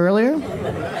joke earlier.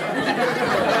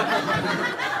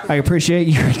 I appreciate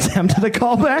your attempt at a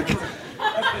callback.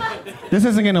 This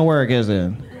isn't going to work, is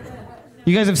it?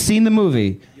 You guys have seen the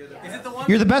movie.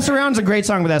 You're the Best Around is a great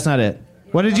song, but that's not it.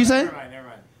 What did you say? Never mind.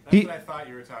 That's what I thought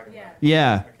you were talking about.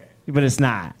 Yeah, okay. But it's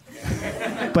not.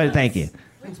 But thank you.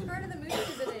 Which part of the movie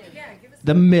is it in? Yeah, give us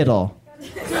The middle.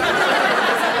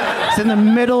 It's in the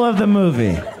middle of the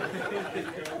movie.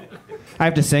 I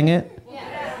have to sing it?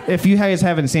 Yeah. If you guys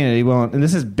haven't seen it, you won't. And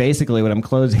this is basically what I'm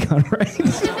closing on, right?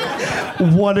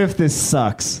 What if this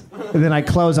sucks? And then I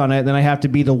close on it, and then I have to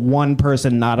be the one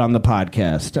person not on the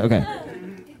podcast. Okay.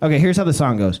 Okay, here's how the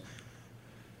song goes.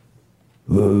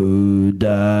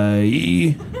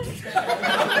 Odai.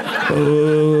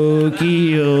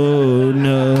 Okio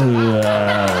no.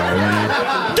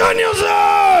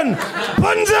 Danielson!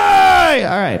 Banzai!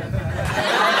 All right.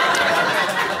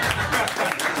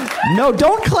 No,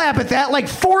 don't clap at that. Like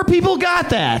 4 people got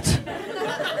that.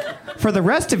 For the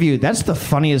rest of you, that's the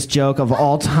funniest joke of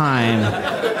all time.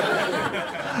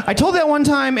 I told that one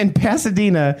time in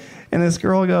Pasadena, and this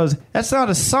girl goes, "That's not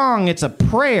a song, it's a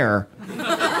prayer."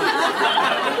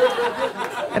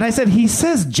 And I said, "He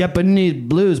says Japanese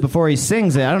blues before he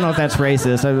sings it. I don't know if that's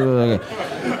racist."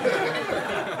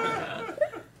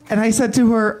 And I said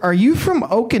to her, "Are you from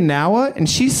Okinawa?" And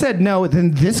she said no.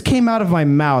 Then this came out of my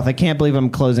mouth. I can't believe I'm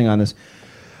closing on this.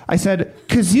 I said,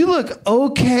 "'Cause you look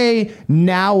okay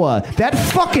nowa. That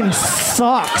fucking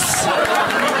sucks."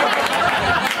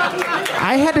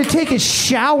 I had to take a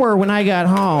shower when I got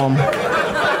home.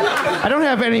 I don't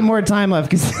have any more time left,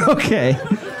 because, okay.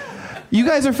 You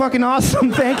guys are fucking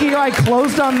awesome. Thank you. I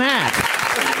closed on that.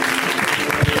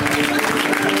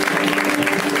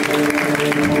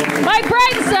 Mike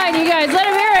Bridenstine, you guys, let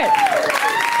him hear it.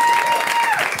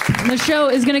 And the show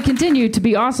is going to continue to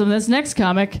be awesome. This next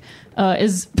comic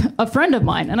is a friend of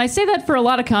mine. And I say that for a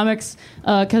lot of comics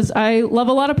because I love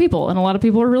a lot of people, and a lot of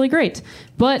people are really great.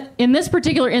 But in this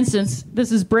particular instance,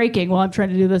 this is breaking while I'm trying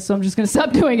to do this, so I'm just going to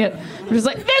stop doing it. I'm just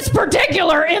like, this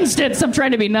particular instance, I'm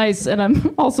trying to be nice, and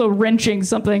I'm also wrenching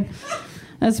something.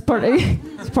 That's part of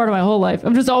my whole life.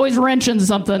 I'm just always wrenching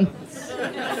something.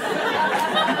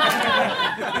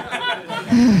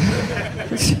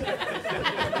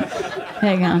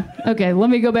 Hang on. Okay,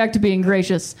 let me go back to being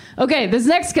gracious. Okay, this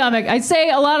next comic, I say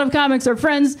a lot of comics are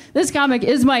friends. This comic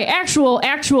is my actual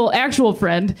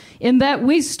friend, in that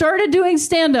we started doing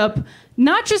stand-up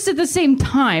not just at the same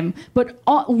time, but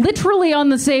literally on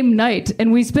the same night.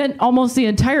 And we spent almost the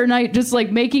entire night just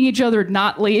like making each other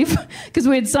not leave, because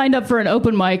we had signed up for an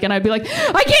open mic, and I'd be like,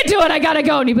 "I can't do it, I gotta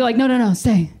go." And he'd be like, no,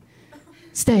 stay.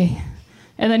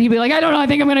 And then he'd be like, "I don't know, I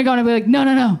think I'm gonna go." And I'd be like,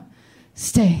 no,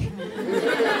 stay.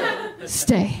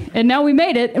 And now we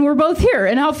made it, and we're both here.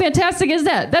 And how fantastic is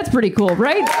that? That's pretty cool,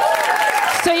 right?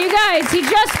 So you guys, he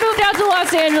just moved out to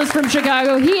Los Angeles from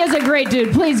Chicago. He is a great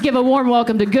dude. Please give a warm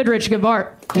welcome to Goodrich Gavart.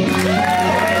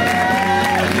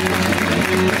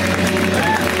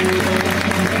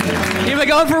 Keep it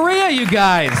going for Rhea, you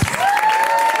guys.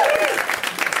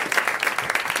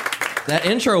 That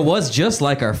intro was just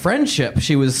like our friendship.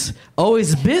 She was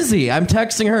always busy. I'm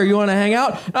texting her, "You want to hang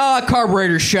out?" "Oh,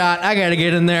 carburetor shot. I got to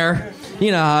get in there."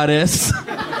 You know how it is.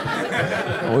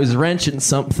 Always wrenching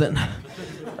something.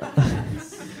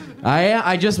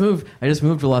 I just moved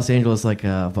to Los Angeles like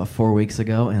about 4 weeks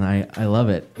ago, and I love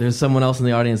it. There's someone else in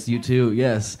the audience, you too.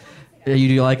 Yes. Do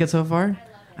you like it so far?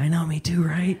 I know, me too,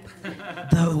 right?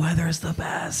 The weather is the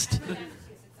best.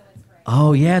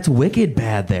 Oh, yeah, it's wicked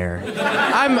bad there.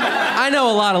 I know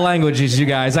a lot of languages, you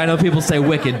guys. I know people say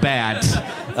wicked bad.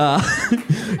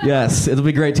 Yes, it'll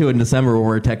be great, too, in December when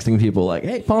we're texting people like,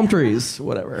 "Hey, palm trees,"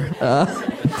 whatever.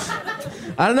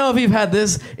 I don't know if you've had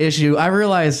this issue. I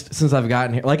realized since I've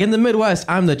gotten here, like in the Midwest,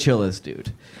 I'm the chillest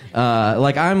dude.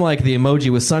 Like I'm like the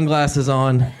emoji with sunglasses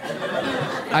on.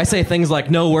 I say things like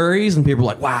 "no worries," and people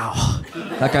are like, "Wow,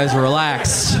 that guy's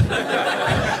relaxed."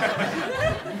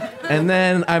 And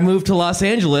then I moved to Los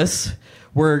Angeles,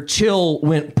 where chill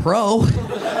went pro.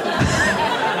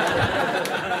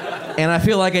 And I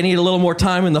feel like I need a little more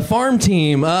time in the farm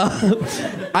team.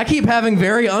 I keep having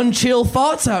very unchill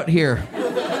thoughts out here.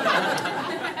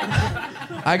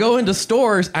 I go into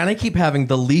stores, and I keep having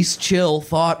the least chill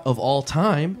thought of all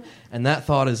time. And that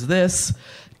thought is this: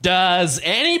 does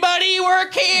anybody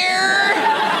work here?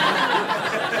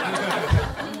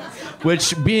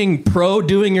 Which, being pro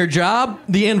doing your job,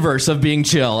 the inverse of being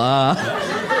chill.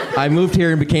 I moved here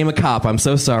and became a cop. I'm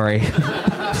so sorry.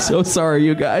 So sorry,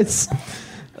 you guys.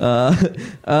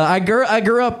 I grew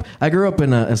up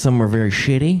in somewhere very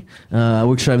shitty,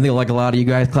 which I think like a lot of you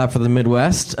guys clap for the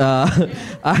Midwest.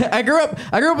 I grew up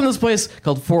in this place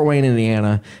called Fort Wayne,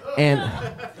 Indiana, and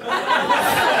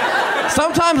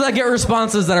sometimes I get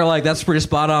responses that are like, "That's pretty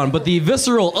spot on," but the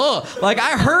visceral, like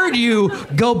I heard you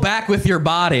go back with your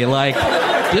body. Like,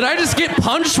 did I just get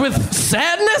punched with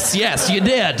sadness? Yes, you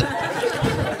did.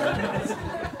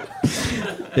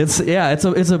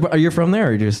 Are you from there,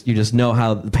 or you just know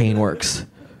how the pain works?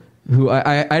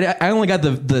 I only got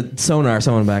the sonar.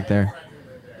 Someone back there.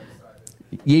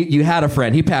 You had a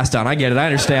friend. He passed on. I get it. I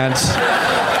understand.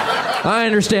 I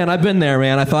understand. I've been there,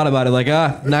 man. I thought about it. Like,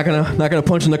 not gonna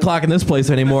punch in the clock in this place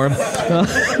anymore.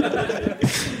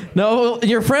 No,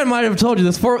 your friend might have told you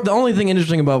this. The only thing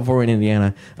interesting about Fort Wayne,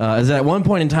 Indiana, is that at one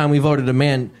point in time we voted a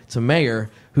man to mayor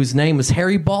whose name was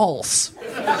Harry Balls.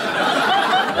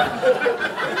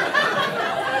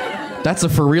 That's a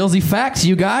for realsy fact,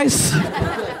 you guys.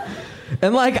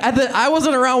 And like, I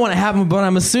wasn't around when it happened, but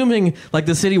I'm assuming like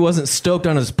the city wasn't stoked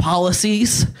on his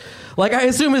policies. Like, I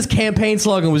assume his campaign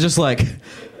slogan was just like,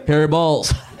 "Harry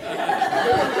Balls."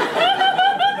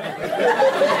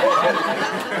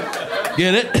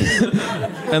 Get it?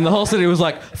 And the whole city was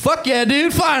like, fuck yeah,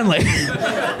 dude, finally.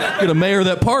 Get a mayor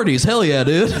that parties. Hell yeah,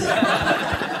 dude.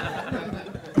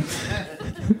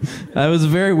 I was a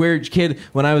very weird kid.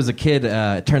 When I was a kid,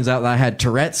 it turns out that I had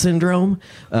Tourette syndrome,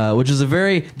 which is a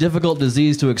very difficult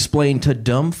disease to explain to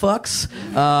dumb fucks,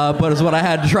 but it's what I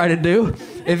had to try to do.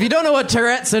 If you don't know what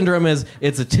Tourette syndrome is,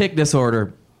 it's a tic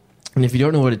disorder. And if you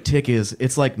don't know what a tic is,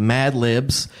 it's like Mad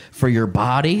Libs for your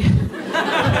body.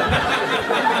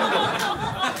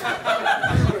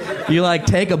 You like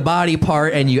take a body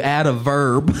part and you add a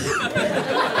verb,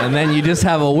 and then you just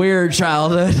have a weird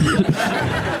childhood.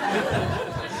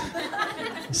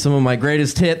 Some of my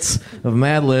greatest hits of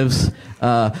Mad Libs.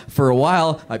 For a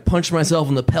while, I punched myself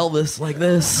in the pelvis like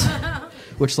this,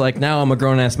 which, like, now I'm a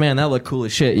grown-ass man. That looked cool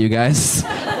as shit, you guys.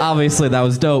 Obviously, that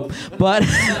was dope. But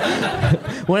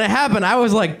when it happened, I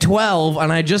was like 12,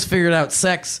 and I just figured out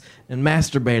sex and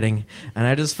masturbating, and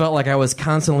I just felt like I was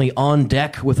constantly on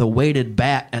deck with a weighted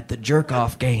bat at the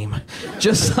jerk-off game.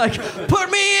 Just like, put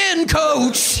me in,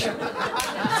 coach!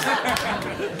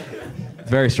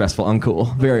 Very stressful,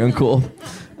 uncool, very uncool.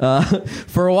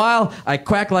 For a while, I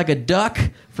quacked like a duck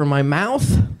from my mouth,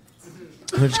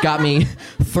 which got me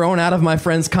thrown out of my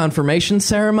friend's confirmation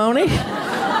ceremony.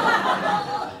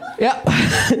 Yep.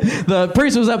 The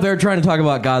priest was up there trying to talk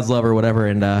about God's love or whatever,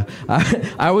 and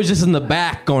I was just in the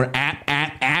back going, ap,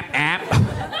 ap, ap, ap.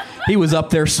 He was up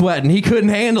there sweating. He couldn't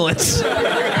handle it.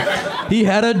 He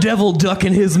had a devil duck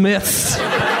in his midst.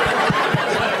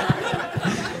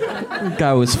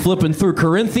 Guy was flipping through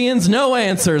Corinthians, no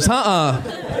answers. You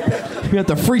got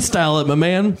to freestyle it, my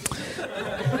man.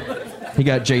 He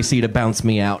got JC to bounce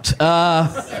me out.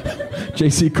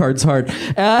 JC cards hard.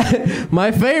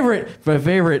 My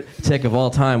favorite tick of all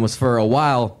time was, for a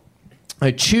while,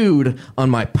 I chewed on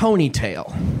my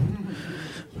ponytail,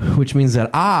 which means that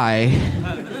I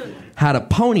had a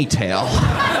ponytail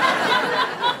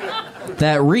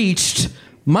that reached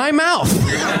my mouth.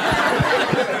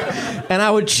 And I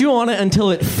would chew on it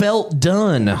until it felt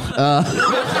done.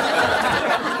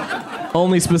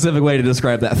 Only specific way to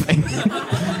describe that thing.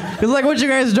 Because, like, what you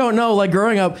guys don't know, like,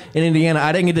 growing up in Indiana,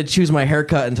 I didn't get to choose my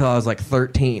haircut until I was, like,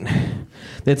 13.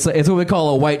 It's what we call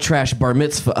a white trash bar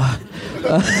mitzvah.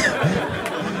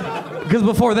 Because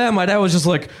before that, my dad was just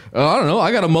like, oh, I don't know,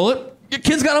 I got a mullet. Your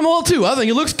kid's got a mullet, too. I think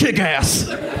he looks kick-ass.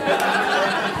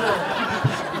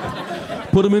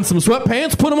 Put him in some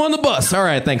sweatpants, put him on the bus. All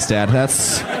right, thanks, Dad.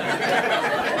 That's...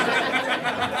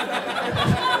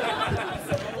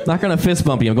 Not going to fist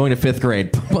bump you. I'm going to 5th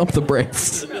grade. Bump the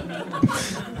brakes.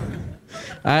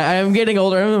 I'm getting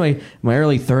older. I'm in my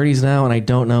early 30s now, and I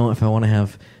don't know if I want to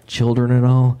have children at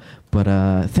all.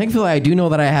 But thankfully, I do know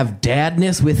that I have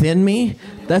dadness within me.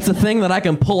 That's a thing that I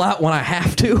can pull out when I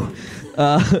have to.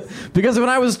 Because when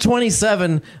I was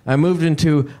 27, I moved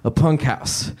into a punk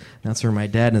house. That's where my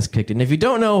dadness kicked in. If you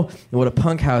don't know what a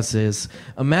punk house is,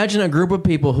 imagine a group of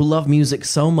people who love music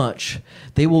so much,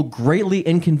 they will greatly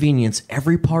inconvenience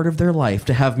every part of their life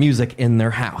to have music in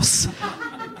their house.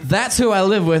 That's who I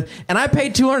live with. And I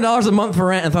paid $200 a month for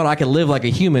rent and thought I could live like a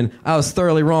human. I was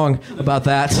thoroughly wrong about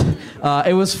that.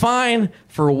 It was fine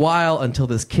for a while until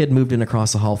this kid moved in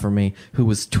across the hall from me who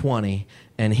was 20.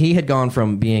 And he had gone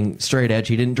from being straight edge,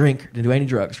 he didn't drink, didn't do any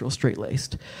drugs, real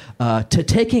straight-laced, to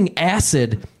taking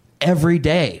acid every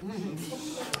day.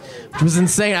 Which was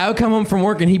insane. I would come home from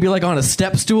work and he'd be like on a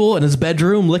step stool in his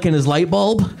bedroom licking his light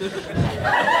bulb.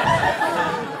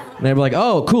 And I'd be like,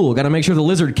 oh, cool, gotta make sure the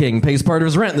Lizard King pays part of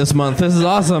his rent this month. This is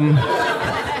awesome.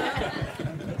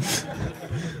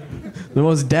 The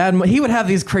most dad... He would have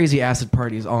these crazy acid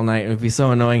parties all night. It would be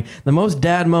so annoying. The most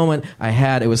dad moment I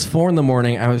had, it was 4 a.m.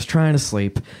 I was trying to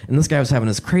sleep, and this guy was having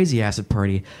this crazy acid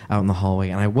party out in the hallway,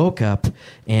 and I woke up,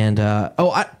 and...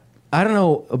 I don't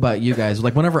know about you guys.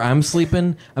 Like, whenever I'm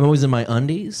sleeping, I'm always in my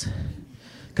undies.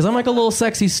 Because I'm like a little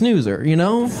sexy snoozer, you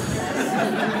know?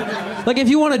 Like, if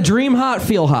you want to dream hot,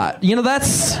 feel hot. You know,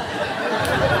 that's...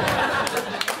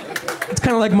 It's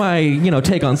kind of like my,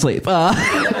 take on sleep.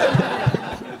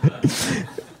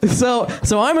 So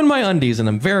I'm in my undies and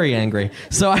I'm very angry.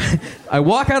 So I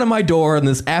walk out of my door in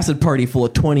this acid party full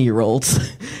of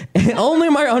 20-year-olds, and only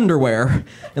my underwear.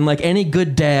 And like any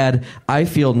good dad, I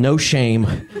feel no shame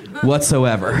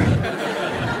whatsoever.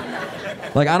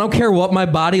 Like, I don't care what my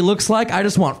body looks like. I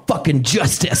just want fucking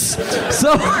justice.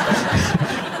 So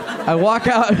I walk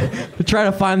out to try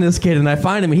to find this kid, and I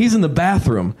find him. He's in the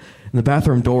bathroom, and the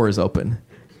bathroom door is open,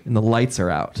 and the lights are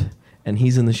out, and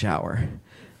he's in the shower.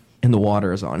 And the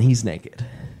water is on. He's naked.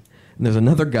 And there's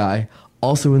another guy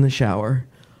also in the shower,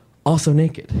 also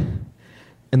naked.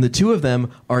 And the two of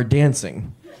them are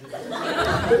dancing.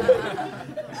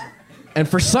 And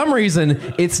for some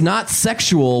reason, it's not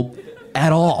sexual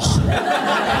at all.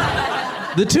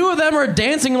 The two of them are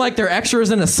dancing like they're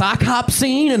extras in a sock hop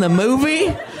scene in a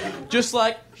movie. Just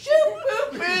like...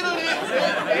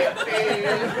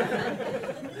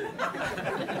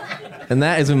 And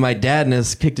that is when my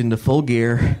dadness kicked into full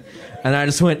gear. And I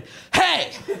just went,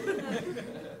 hey!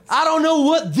 I don't know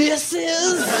what this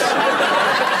is.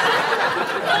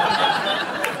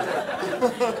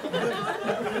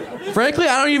 Frankly,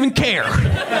 I don't even care.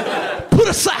 Put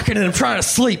a socket in him trying to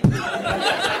sleep.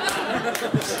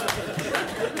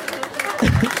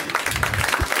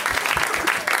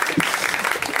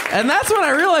 And that's when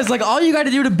I realized, like, all you got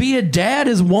to do to be a dad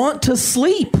is want to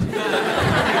sleep.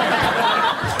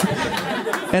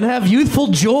 And have youthful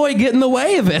joy get in the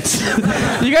way of it.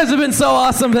 You guys have been so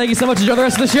awesome. Thank you so much. Enjoy the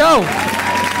rest of the show.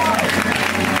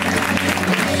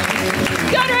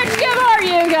 Godrich, give are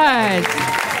you guys?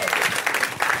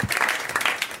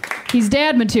 He's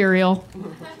dad material.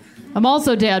 I'm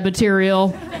also dad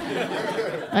material.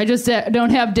 I just don't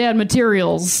have dad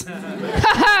materials.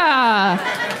 Ha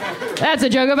ha! That's a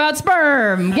joke about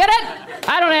sperm. Get it?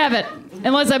 I don't have it.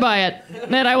 Unless I buy it.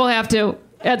 Then I will have to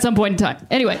at some point in time.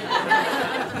 Anyway.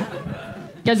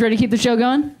 You guys ready to keep the show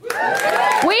going?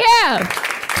 We have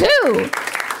 2.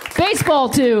 Baseball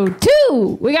 2.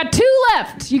 2. We got 2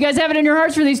 left. You guys have it in your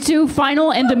hearts for these 2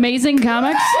 final and amazing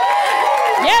comics?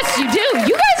 Yes, you do.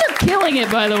 You guys are killing it,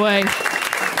 by the way.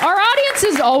 Our audience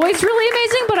is always really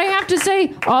amazing, but I have to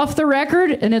say, off the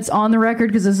record, and it's on the record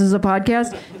because this is a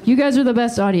podcast, you guys are the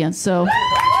best audience, so...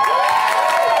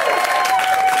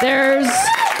 There's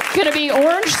going to be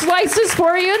orange slices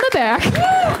for you in the back.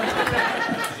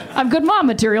 I'm good mom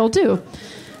material, too.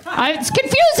 It's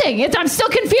confusing. I'm still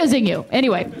confusing you.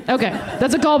 Anyway, okay.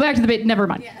 That's a callback to the bait. Never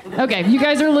mind. Okay, you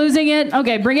guys are losing it.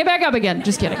 Okay, bring it back up again.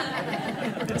 Just kidding.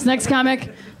 This next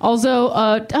comic,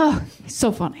 also, he's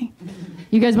so funny.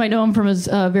 You guys might know him from his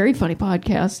very funny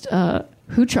podcast,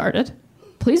 Who Charted?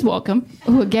 Please welcome.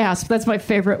 Ooh, a gasp. That's my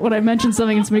favorite. When I mention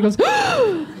something and somebody goes,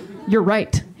 you're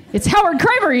right. It's Howard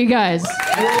Kramer, you guys.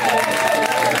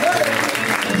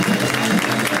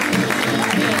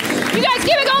 You guys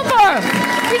keep it going for him.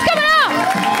 He's coming out.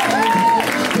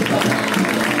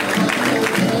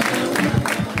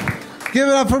 Give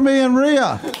it up for me and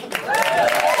Rhea.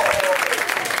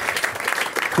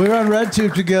 We run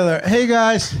RedTube together. Hey,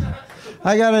 guys.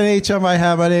 I got an H on my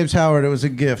hat. My name's Howard. It was a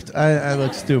gift. I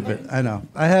look stupid. I know.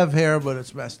 I have hair, but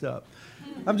it's messed up.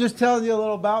 I'm just telling you a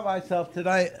little about myself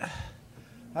tonight.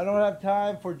 I don't have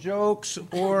time for jokes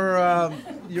or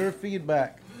your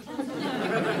feedback.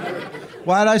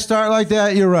 Why'd I start like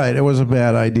that? You're right. It was a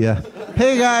bad idea.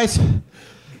 Hey, guys.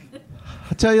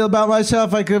 I'll tell you about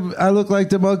myself. I look like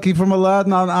the monkey from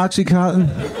Aladdin on Oxycontin.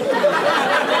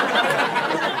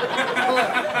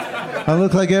 I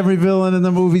look like every villain in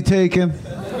the movie Taken.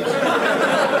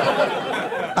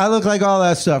 I look like all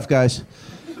that stuff, guys.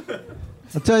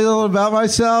 I'll tell you a little about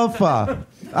myself.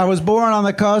 I was born on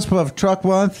the cusp of Truck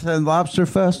Month and Lobster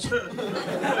Fest.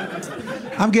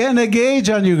 I'm getting a gauge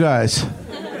on you guys.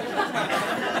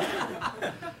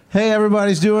 Hey,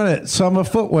 everybody's doing it. Summer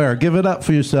footwear. Give it up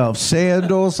for yourselves.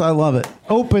 Sandals. I love it.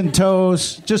 Open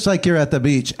toes, just like you're at the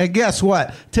beach. And guess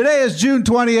what? Today is June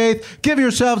 28th. Give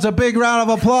yourselves a big round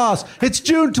of applause. It's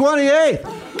June 28th.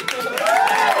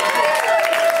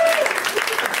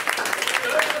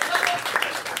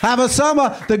 Have a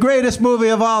summer, the greatest movie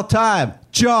of all time,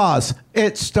 Jaws.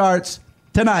 It starts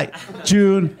tonight,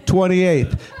 June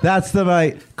 28th. That's the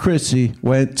night Chrissy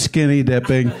went skinny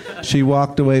dipping. She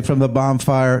walked away from the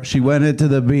bonfire. She went into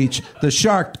the beach. The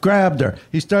shark grabbed her.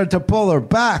 He started to pull her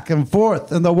back and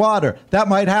forth in the water. That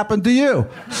might happen to you.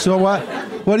 So what?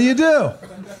 What do?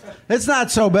 It's not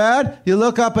so bad. You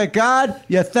look up at God.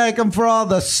 You thank him for all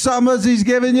the summers he's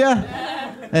given you.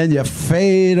 And you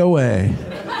fade away.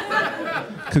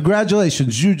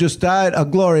 Congratulations. You just died a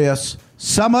glorious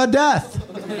summer death.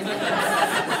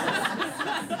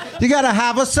 You gotta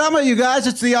have a summer, you guys.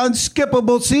 It's the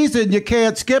unskippable season. You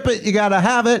can't skip it. You gotta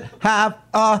have it. Have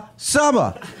a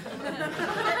summer.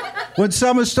 When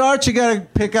summer starts, you gotta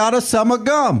pick out a summer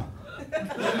gum.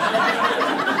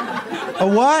 A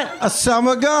what? A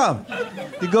summer gum.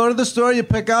 You go to the store, you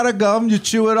pick out a gum, you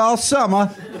chew it all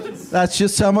summer. That's your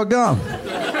summer gum.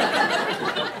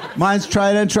 Mine's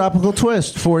Trident Tropical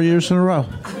Twist, 4 years in a row.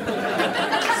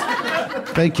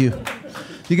 Thank you.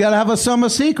 You gotta have a summer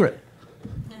secret.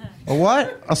 A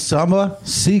what? A summer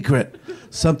secret.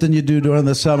 Something you do during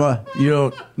the summer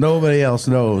nobody else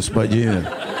knows but you.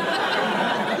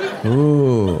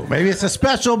 Ooh, maybe it's a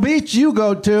special beach you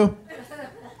go to.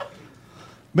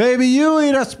 Maybe you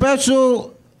eat a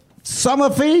special summer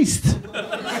feast.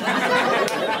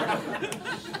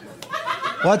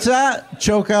 What's that?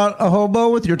 Choke out a hobo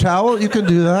with your towel? You can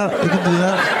do that. You can do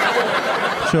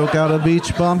that. Choke out a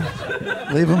beach bum.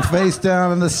 Leave him face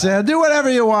down in the sand. Do whatever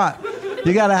you want.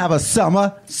 You got to have a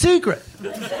summer secret.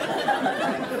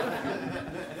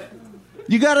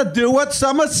 You got to do what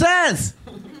Summer says.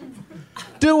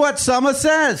 Do what Summer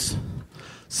says.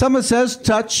 Summer says,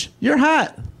 touch your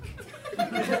hat.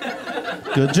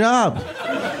 Good job.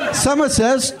 Summer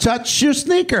says, touch your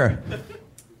sneaker.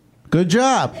 Good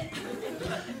job.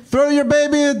 Throw your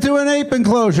baby into an ape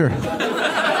enclosure.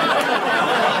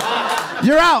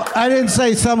 You're out. I didn't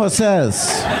say Summer says.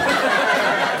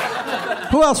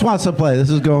 Who else wants to play? This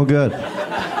is going good.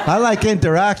 I like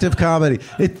interactive comedy.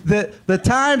 The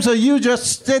times of you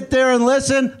just sit there and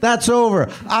listen, that's over.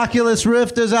 Oculus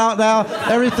Rift is out now.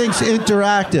 Everything's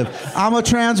interactive. I'm a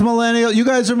trans millennial. You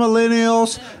guys are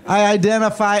millennials. I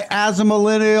identify as a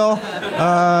millennial,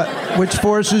 which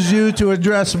forces you to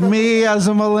address me as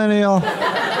a millennial.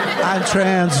 I'm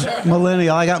trans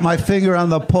millennial. I got my finger on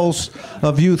the pulse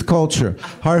of youth culture.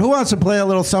 All right, who wants to play a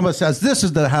little Summer Says? This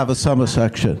is the Have a Summer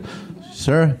section.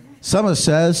 Sir, Summer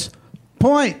says,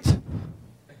 point.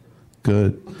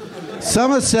 Good.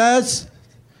 Summer says,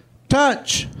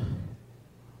 touch.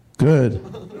 Good.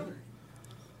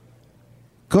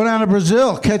 Go down to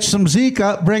Brazil, catch some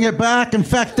Zika, bring it back,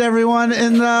 infect everyone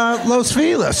in Los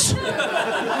Feliz.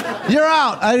 You're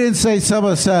out. I didn't say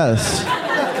Summer says.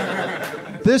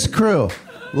 This crew,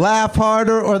 laugh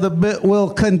harder or the bit will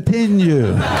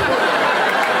continue.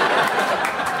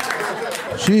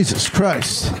 Jesus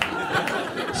Christ.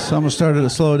 Someone started to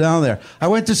slow down there. I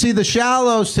went to see The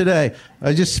Shallows today.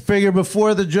 I just figured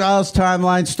before the Jaws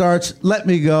timeline starts, let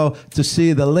me go to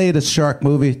see the latest shark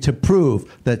movie to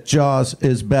prove that Jaws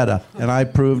is better. And I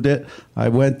proved it. I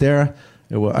went there.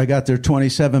 I got there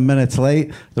 27 minutes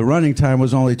late. The running time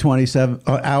was only 27.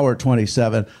 I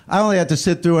only had to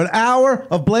sit through an hour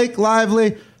of Blake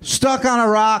Lively stuck on a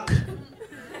rock,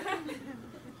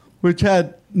 which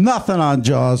had nothing on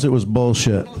Jaws. It was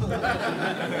bullshit.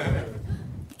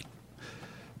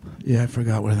 Yeah, I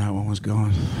forgot where that one was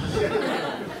going.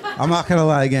 I'm not going to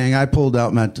lie, gang. I pulled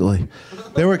out mentally.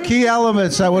 There were key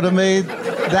elements that would have made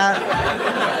that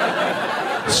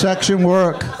section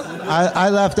work. I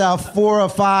left out 4 or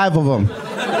 5 of them.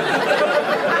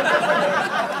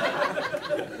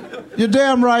 You're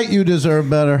damn right you deserve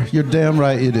better. You're damn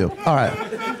right you do. All right.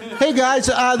 Hey, guys,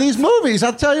 these movies,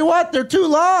 I'll tell you what, they're too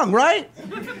long, right?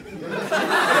 You're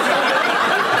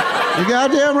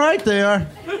goddamn right they are.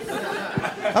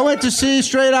 I went to see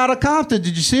Straight Outta Compton.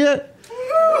 Did you see it?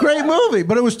 Great movie,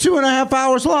 but it was 2.5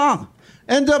 hours long.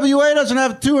 NWA doesn't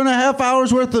have 2.5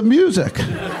 hours worth of music.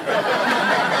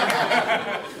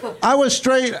 I was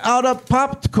straight out of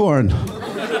popcorn.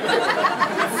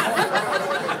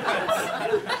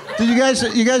 Did you guys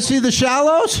see The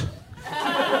Shallows?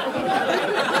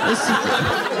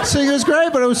 This thing was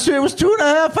great, but it was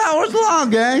 2.5 hours long,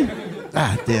 gang.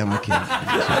 Ah, damn, I can't.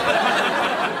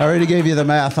 I already gave you the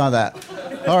math on that.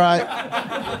 All right.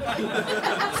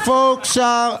 Folks,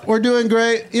 we're doing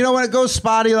great. You know, when it goes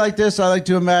spotty like this, I like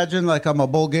to imagine like I'm a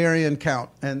Bulgarian count.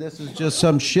 And this is just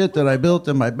some shit that I built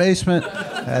in my basement.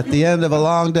 At the end of a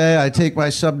long day, I take my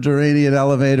subterranean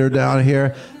elevator down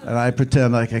here, and I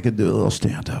pretend like I could do a little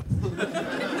stand-up.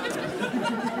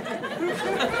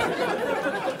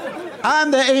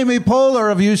 I'm the Amy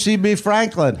Poehler of UCB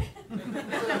Franklin.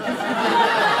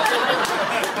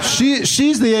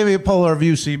 She's the Amy Poehler of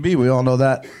UCB. We all know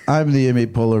that. I'm the Amy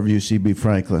Poehler of UCB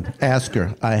Franklin. Ask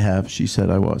her. I have. She said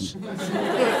I was.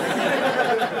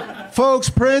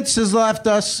 Folks, Prince has left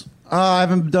us. I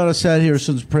haven't done a set here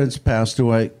since Prince passed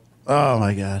away. Oh,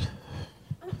 my God.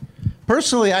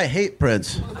 Personally, I hate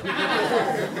Prince.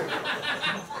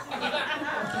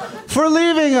 For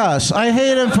leaving us. I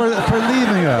hate him for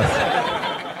leaving us.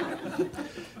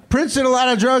 Prince did a lot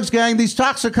of drugs, gang. These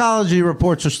toxicology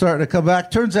reports are starting to come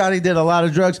back. Turns out he did a lot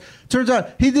of drugs. Turns out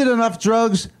he did enough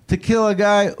drugs to kill a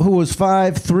guy who was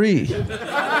 5'3".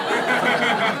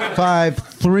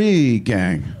 5'3",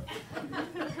 gang.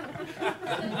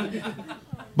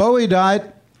 Bowie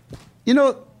died. You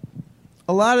know,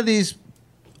 a lot of these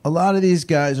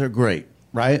guys are great,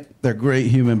 right? They're great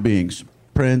human beings.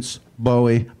 Prince,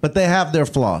 Bowie, but they have their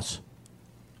flaws,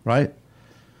 right?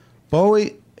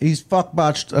 Bowie, he's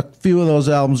fuck-botched a few of those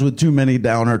albums with too many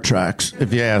downer tracks,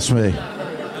 if you ask me.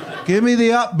 Give me the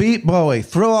upbeat Bowie.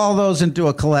 Throw all those into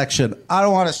a collection. I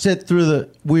don't want to sit through the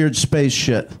weird space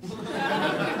shit.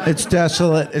 It's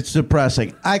desolate. It's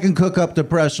depressing. I can cook up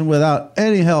depression without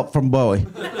any help from Bowie.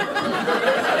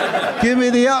 Give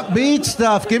me the upbeat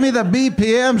stuff. Give me the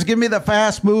BPMs. Give me the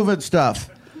fast-moving stuff.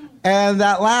 And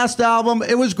that last album,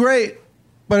 it was great,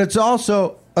 but it's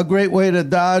also a great way to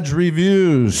dodge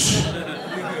reviews.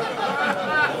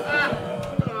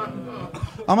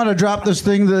 I'm going to drop this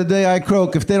thing the day I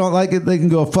croak. If they don't like it, they can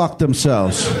go fuck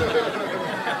themselves.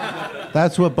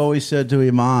 That's what Bowie said to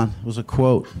Iman. It was a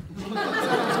quote.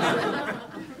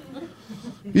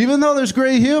 Even though there's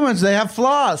great humans, they have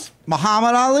flaws.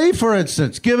 Muhammad Ali, for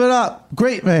instance. Give it up.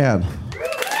 Great man.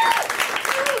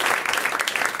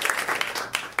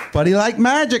 But he liked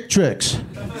magic tricks.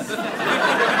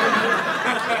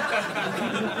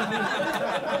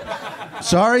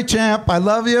 Sorry, champ. I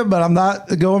love you, but I'm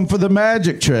not going for the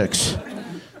magic tricks.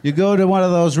 You go to one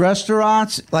of those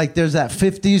restaurants, like there's that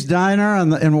 50s diner on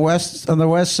the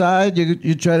west side.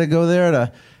 You try to go there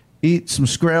to eat some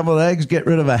scrambled eggs, get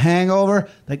rid of a hangover.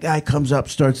 The guy comes up,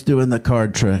 starts doing the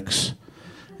card tricks.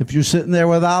 If you're sitting there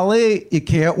with Ali, you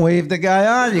can't wave the guy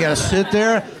on. You got to sit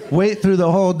there, wait through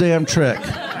the whole damn trick.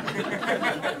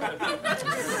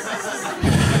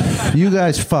 You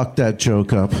guys fucked that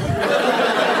joke up.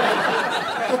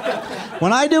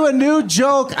 When I do a new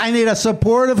joke, I need a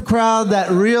supportive crowd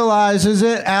that realizes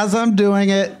it as I'm doing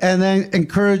it and then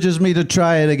encourages me to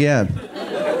try it again.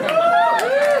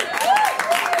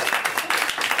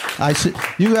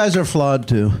 You guys are flawed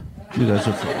too. You guys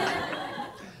are flawed.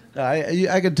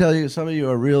 I can tell you, some of you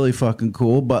are really fucking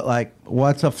cool, but like,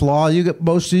 what's a flaw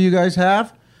most of you guys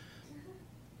have?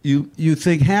 You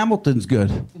think Hamilton's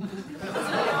good.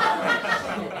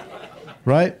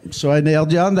 Right? So I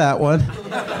nailed you on that one.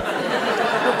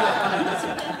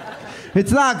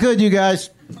 It's not good, you guys.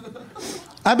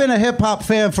 I've been a hip-hop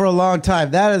fan for a long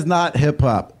time. That is not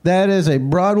hip-hop. That is a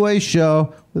Broadway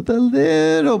show with a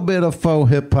little bit of faux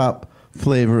hip-hop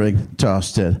flavoring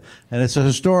tossed in. And it's a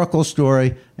historical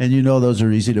story, and you know those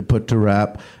are easy to put to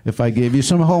rap. If I gave you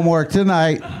some homework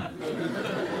tonight,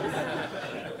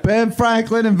 Ben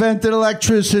Franklin invented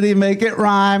electricity, make it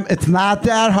rhyme. It's not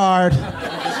that hard.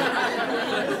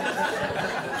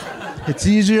 It's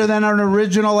easier than an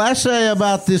original essay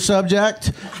about this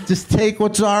subject. Just take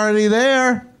what's already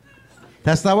there.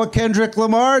 That's not what Kendrick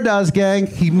Lamar does, gang.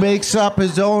 He makes up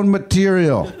his own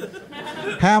material.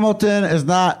 Hamilton is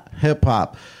not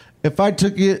hip-hop. If I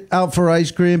took you out for ice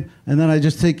cream and then I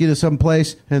just take you to some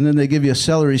place and then they give you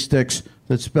celery sticks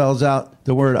that spells out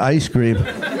the word ice cream.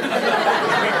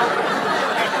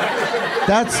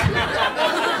 That's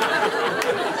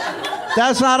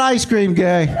not ice cream,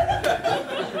 gang.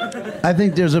 I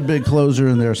think there's a big closer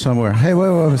in there somewhere. Hey, wait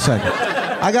a second.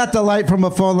 I got the light from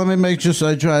a phone. Let me make sure.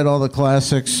 I tried all the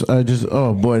classics.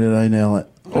 Oh boy, did I nail it.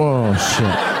 Oh, shit.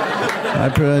 I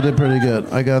did pretty good.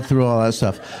 I got through all that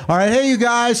stuff. All right, hey, you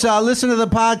guys, listen to the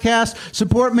podcast.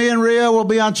 Support me and Rhea. We'll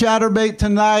be on Chatterbait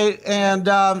tonight. And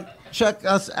check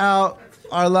us out,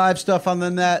 our live stuff on the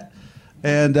net.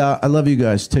 And I love you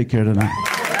guys. Take care tonight.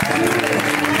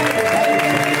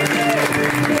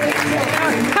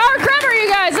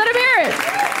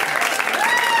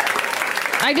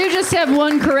 I do just have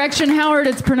one correction, Howard.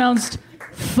 It's pronounced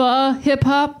pho hip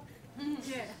hop.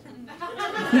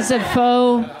 He said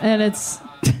faux, and it's.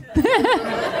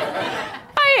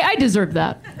 I deserve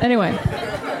that. Anyway,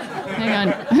 hang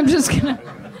on. I'm just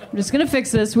gonna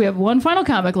fix this. We have one final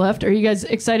comic left. Are you guys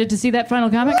excited to see that final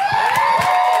comic?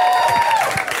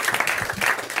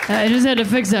 I just had to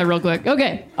fix that real quick.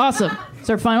 Okay, awesome. It's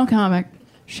our final comic.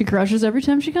 She crushes every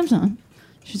time she comes on.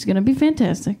 She's gonna be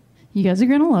fantastic. You guys are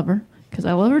gonna love her. Because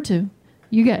I love her too.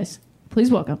 You guys, please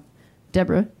welcome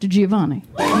Deborah DiGiovanni.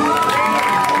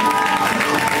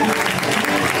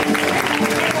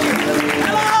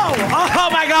 Hello! Oh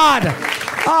my God!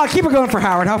 Oh, keep it going for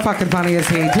Howard. How fucking funny is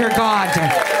he? Dear God,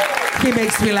 he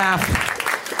makes me laugh.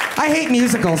 I hate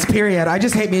musicals, period. I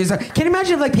just hate music. Can you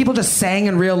imagine if like people just sang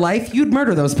in real life? You'd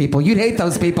murder those people. You'd hate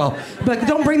those people. But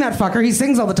don't bring that fucker. He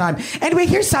sings all the time. Anyway,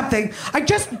 here's something. I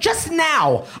just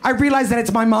now I realized that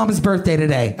it's my mom's birthday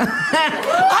today.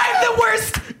 I'm the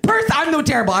worst person.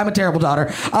 I'm a terrible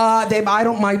daughter. I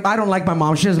don't like my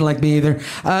mom. She doesn't like me either.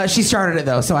 She started it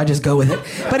though, so I just go with it.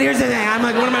 But here's the thing. I'm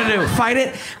like, what am I gonna do? Fight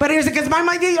it? But here's the because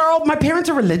my parents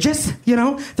are religious. You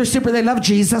know, they love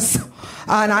Jesus.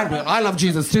 And I love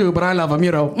Jesus too, but I love him,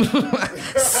 you know,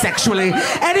 sexually.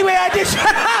 Anyway, I did.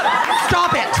 Shut up!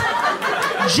 Stop it.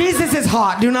 Jesus is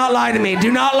hot. Do not lie to me.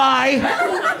 Do not lie.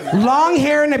 Long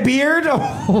hair and a beard.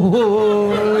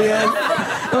 Oh, yes.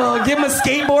 Oh, give him a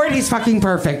skateboard. He's fucking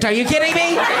perfect. Are you kidding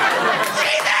me? Jesus!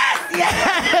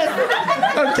 Yes!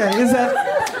 Okay, is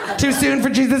that too soon for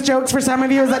Jesus jokes for some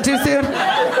of you? Is that too soon?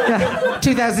 Yeah.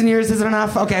 2,000 years isn't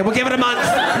enough? Okay, we'll give it a month.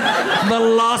 The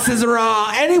loss is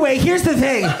raw. Anyway, here's the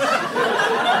thing.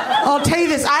 I'll tell you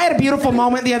this. I had a beautiful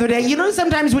moment the other day. You know,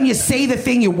 sometimes when you say the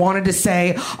thing you wanted to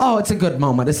say, oh, it's a good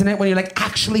moment, isn't it? When you like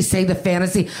actually say the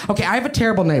fantasy. Okay, I have a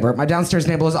terrible neighbor. My downstairs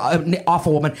neighbor is an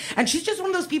awful woman, and she's just one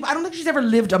of those people. I don't think she's ever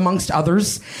lived amongst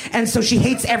others, and so she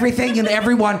hates everything and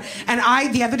everyone. And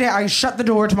the other day, I shut the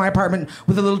door to my apartment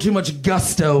with a little too much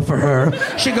gusto for her.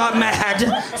 She got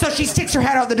mad, so she sticks her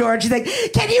head out the door and she's like,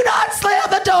 "Can you not slam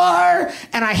the door?"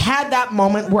 And I had that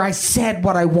moment where I said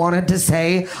what I wanted to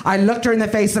say. I looked her in the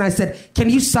face and I said, "Can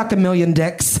you suck a million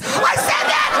dicks?" I said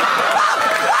that!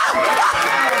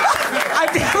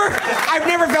 I've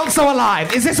never felt so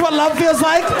alive. Is this what love feels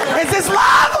like? Is this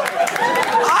love?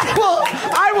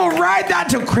 I will ride that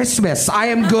till Christmas. I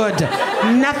am good.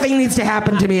 Nothing needs to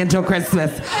happen to me until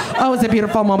Christmas. Oh, it's a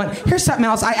beautiful moment. Here's something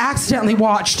else. I accidentally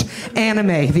watched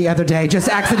anime the other day. Just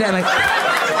accidentally.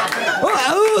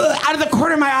 Out of the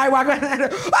corner of my eye,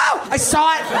 oh, I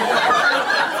saw it.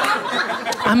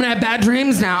 I'm gonna have bad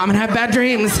dreams now. I'm gonna have bad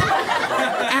dreams.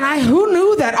 And who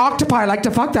knew that octopi like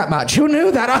to fuck that much? Who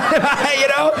knew that? You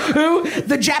know, who?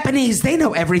 The Japanese, they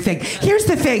know everything. Here's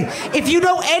the thing. If you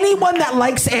know anyone that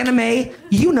likes anime,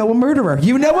 you know a murderer.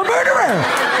 You know a murderer.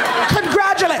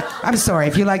 Congratulate. I'm sorry.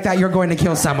 If you like that, you're going to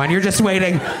kill someone. You're just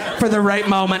waiting for the right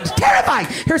moment. Terrifying.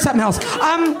 Here's something else.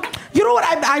 You know what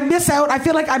I miss out? I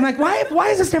feel like I'm like, why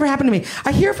has this never happened to me?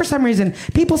 I hear for some reason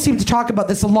people seem to talk about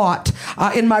this a lot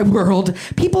in my world.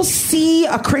 People see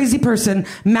a crazy person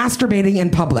masturbating in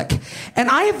public. And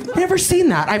I've never seen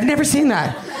that. I've never seen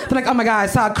that. They're like, oh my God, I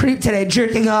saw a creep today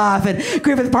jerking off and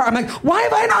Griffith Park. I'm like, why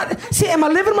have I not? See, am I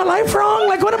living my life wrong?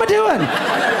 Like, what am I doing?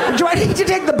 Do I need to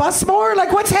take the bus more?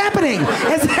 Like, what's happening?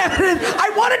 Is happening?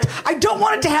 I don't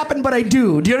want it to happen, but I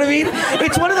do. Do you know what I mean?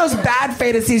 It's one of those bad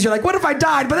fantasies. You're like, what if I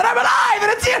died? But then I'm alive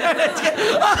and it's you.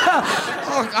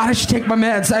 Oh God, I should take my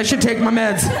meds.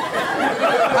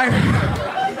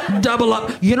 I double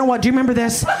up. You know what? Do you remember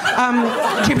this?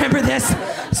 Do you remember this?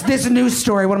 This news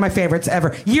story, one of my favorites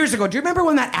ever. Years ago, do you remember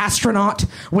when that astronaut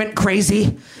went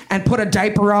crazy and put a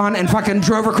diaper on and fucking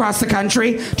drove across the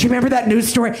country? Do you remember that news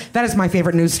story? That is my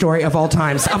favorite news story of all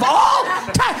times. Of all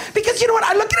time! Because you know what?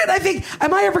 I look at it and I think,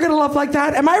 am I ever going to love like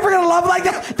that? Am I ever going to love like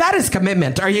that? That is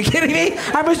commitment. Are you kidding me?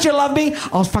 How much you love me?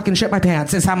 I'll fucking shit my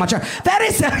pants is how much that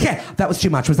is. Okay, that was too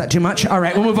much. Was that too much? All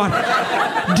right, we'll move on.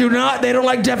 They don't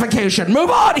like defecation. Move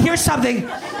on. Here's something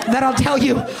that I'll tell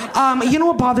you. You know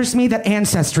what bothers me? That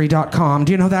Ancestry.com.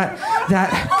 Do you know that?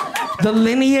 The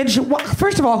lineage. Well,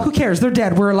 first of all, who cares? They're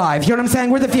dead. We're alive. You know what I'm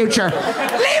saying? We're the future.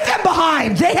 Leave them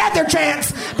behind. They had their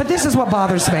chance. But this is what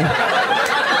bothers me.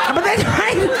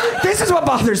 This is what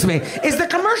bothers me. Is the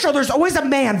commercial. There's always a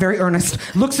man, very earnest,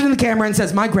 looks into the camera and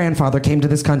says, "My grandfather came to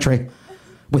this country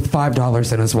with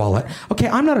 $5 in his wallet." Okay,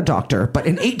 I'm not a doctor, but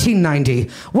in 1890,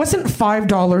 wasn't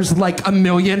 $5 like $1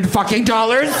 million fucking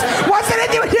dollars? Wasn't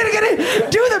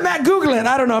it? Do the math. Google it.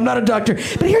 I don't know. I'm not a doctor.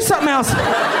 But here's something else.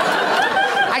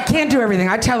 I can't do everything.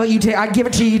 I tell it, you take. I give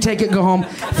it to you. You take it. Go home.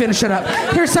 Finish it up.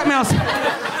 Here's something else.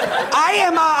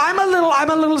 I'm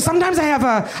a little. Sometimes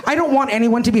I don't want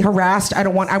anyone to be harassed. I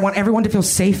want everyone to feel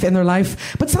safe in their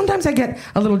life. But sometimes I get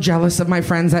a little jealous of my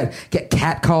friends that get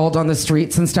catcalled on the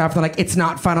streets and stuff. They're like, it's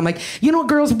not fun. I'm like, you know what,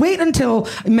 girls, wait until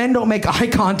men don't make eye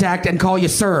contact and call you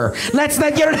sir. You know what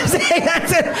I'm saying?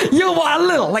 That's it. You'll want a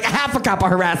little, like a half a cup of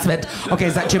harassment. Okay,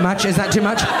 is that too much? Is that too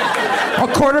much? A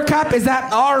quarter cup? Is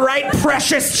that all right,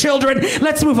 precious children?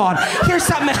 Let's move on. Here's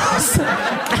something else.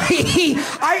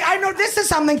 I know this is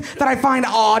something that I find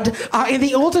odd. In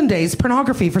the olden days,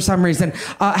 pornography, for some reason,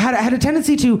 had a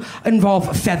tendency to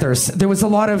involve feathers. There was a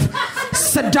lot of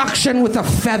seduction with a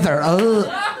feather.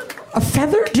 A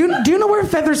feather? Do you know where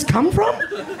feathers come from?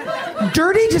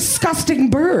 Dirty, disgusting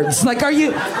birds. Like, are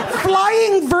you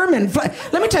flying vermin?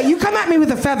 Let me tell you, you come at me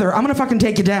with a feather, I'm gonna fucking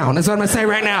take you down. That's what I'm gonna say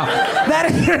right now.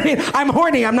 I'm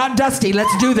horny, I'm not dusty.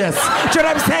 Let's do this. Do you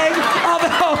know what I'm saying?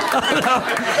 Although,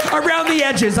 around the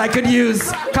edges, I could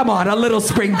use, come on, a little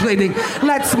spring cleaning.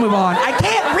 Let's move on. I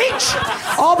can't reach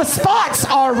all the spots.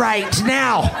 All right,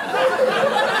 now.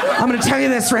 I'm gonna tell you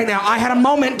this right now. I had a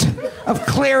moment of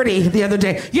clarity the other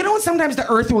day. You know when sometimes the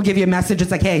earth will give you a message?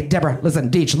 It's like, hey, Deborah, listen,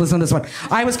 Deech, listen to this one.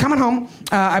 I was coming home.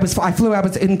 I was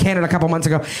in Canada a couple months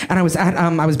ago, and I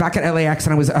was back at LAX,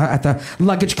 and I was at the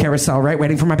luggage carousel, right,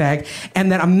 waiting for my bag.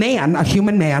 And then a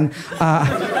human man,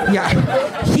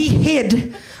 he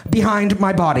hid behind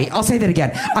my body. I'll say that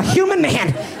again. A human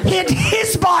man hid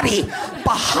his body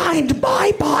behind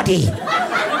my body.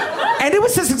 And it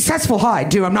was a successful hide,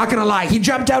 too. I'm not going to lie. He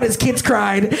jumped out. His kids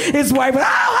cried. His wife was, oh,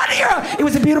 honey, it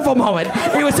was a beautiful moment.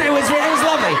 It was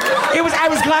lovely. I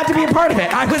was glad to be a part of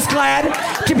it. I was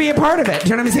glad to be a part of it. Do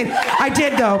you know what I'm saying? I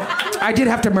did, though. I did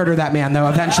have to murder that man, though.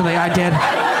 Eventually, I did.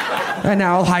 And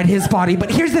now I'll hide his body. But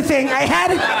here's the thing. I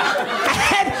had,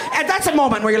 and that's a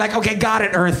moment where you're like, okay, got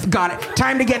it, Earth, got it.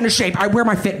 Time to get into shape. I wear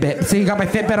my Fitbit. So you got my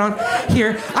Fitbit on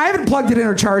here. I haven't plugged it in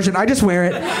or charged it. I just wear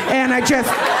it. And I just,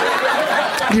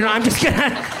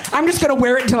 I'm just gonna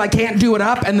wear it until I can't do it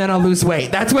up, and then I'll lose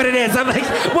weight. That's what it is. I'm like,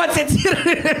 what's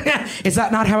it? Is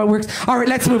that not how it works? All right,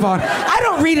 let's move on. I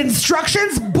don't read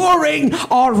instructions. Boring.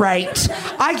 All right.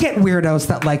 I get weirdos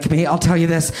that like me. I'll tell you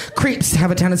this. Creeps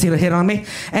have a tendency to hit on me.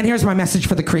 And here's my message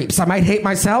for the creeps. I might hate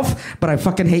myself, but I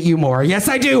fucking hate you more. Yes,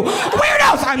 I do.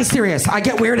 Weirdos! I'm serious. I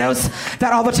get weirdos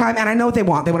that all the time, and I know what they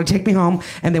want. They want to take me home,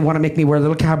 and they want to make me wear a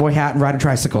little cowboy hat and ride a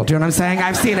tricycle. Do you know what I'm saying?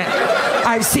 I've seen it.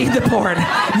 I've seen the porn.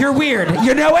 You're weird.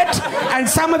 You know it? And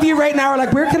some of you right now are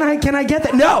like, where can I get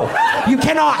that? No, you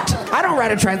cannot. I don't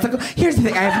ride a tricycle. Here's the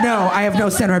thing. I have no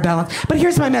center of balance. But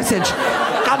here's my message.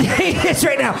 I'll tell you this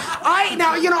right now.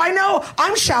 I know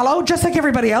I'm shallow, just like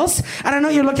everybody else. And I know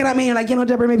you're looking at me and like,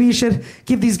 Deborah, maybe you should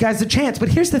give these guys a chance. But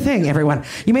here's the thing, everyone.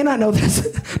 You may not know this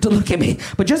to look at me,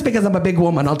 but just because I'm a big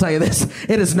woman, I'll tell you this.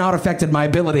 It has not affected my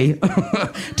ability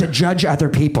to judge other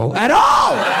people at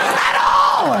all. At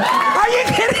all. Are you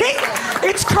kidding?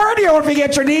 It's cardio if you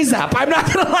get your knees up. I'm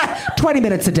not gonna lie. 20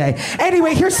 minutes a day.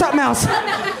 Anyway, here's something else.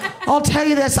 I'll tell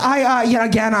you this. I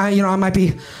might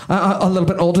be a little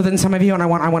bit older than some of you, and I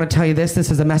want to tell you this.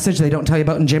 This is a message they don't tell you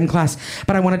about in gym class,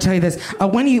 but I want to tell you this.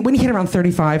 When you hit around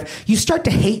 35, you start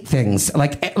to hate things,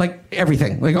 like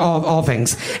everything, like all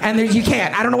things, and you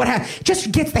can't. I don't know what happens.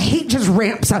 The hate just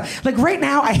ramps up. Like right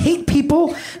now, I hate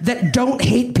people that don't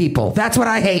hate people. That's what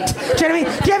I hate. Do you know what I mean?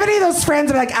 Do you have any of those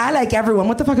friends that are like, I like everyone?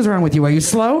 What the fuck is wrong with you? Are you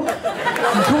slow?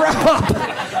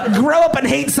 Grow up and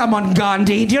hate someone,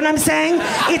 Gandhi. Do you know what I'm saying?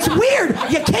 It's weird.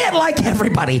 You can't like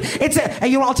everybody.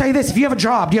 I'll tell you this. If you have a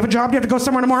job, do you have to go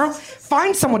somewhere tomorrow?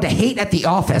 Find someone to hate at the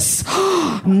office.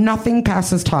 Nothing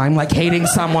passes time like hating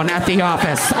someone at the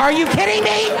office. Are you kidding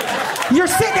me? You're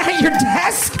sitting at your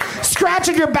desk,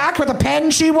 scratching your back with a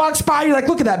pen. She walks by. You're like,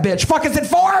 look at that bitch. Fuck, is it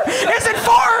 4? Is it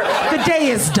 4? The day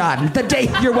is done.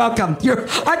 You're welcome.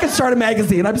 I could start a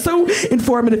magazine. I'm so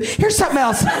informative. Here's something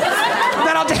else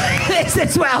that I'll do this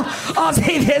as well. I'll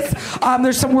say this.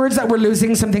 There's some words that we're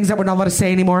losing, some things that we're not allowed to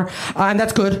say anymore. And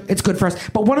that's good. It's good for us.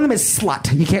 But one of them is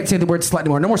slut. You can't say the word slut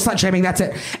anymore. No more slut shaming. That's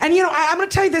it. And I'm going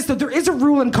to tell you this, though. There is a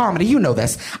rule in comedy. You know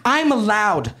this. I'm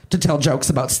allowed to tell jokes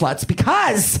about sluts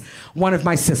because one of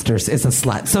my sisters is a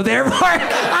slut. So therefore,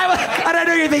 I don't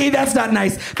know you're thinking that's not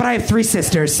nice, but I have 3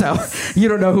 sisters, so you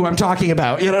don't know who I'm talking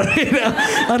about.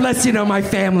 Unless you know my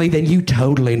family, then you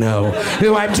totally know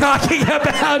who I'm talking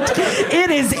about. It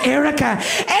is Erica.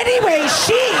 Anyway,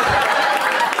 she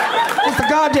is the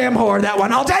goddamn whore, that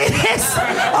one. I'll tell you this.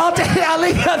 I'll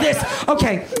leave you on this.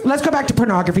 Okay, let's go back to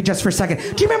pornography just for a second.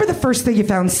 Do you remember the first thing you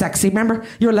found sexy? Remember?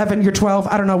 You're 11, you're 12,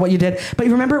 I don't know what you did. But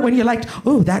you remember when you liked,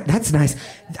 oh, that's nice.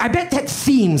 I bet that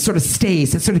theme sort of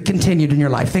stays. It sort of continued in your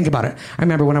life. Think about it. I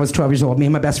remember when I was 12 years old, me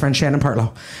and my best friend Shannon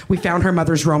Partlow, we found her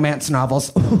mother's romance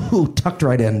novels. Ooh, tucked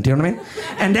right in. Do you know what I mean?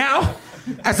 And now,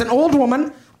 as an old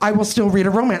woman, I will still read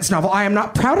a romance novel. I am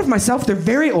not proud of myself. They're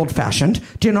very old-fashioned.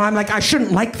 Do you know? I'm like, I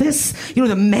shouldn't like this.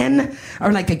 The men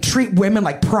are like, they treat women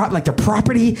like their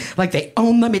property, like they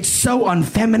own them. It's so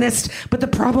unfeminist. But the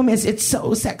problem is, it's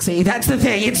so sexy. That's the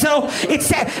thing. It's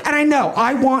and I know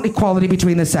I want equality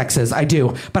between the sexes. I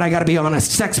do, but I got to be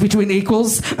honest. Sex between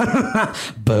equals,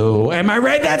 boo. Am I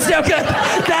right? That's no good.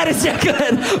 That is no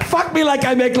good. Fuck me like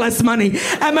I make less money.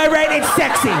 Am I right? It's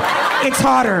sexy. It's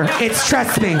hotter.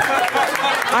 Trust me.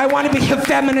 I want to be a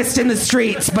feminist in the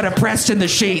streets, but oppressed in the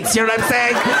sheets. You know what I'm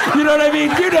saying? You know what I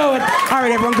mean? You know it. All right,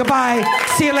 everyone, goodbye.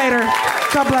 See you later.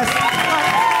 God bless.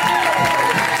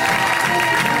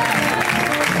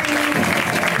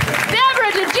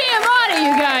 Deborah DiGiovanni,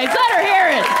 you guys. Let her hear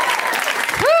it.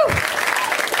 Woo.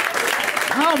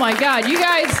 Oh, my God. You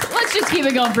guys, let's just keep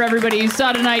it going for everybody you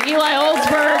saw tonight. Eli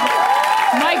Oldsberg,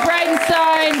 Mike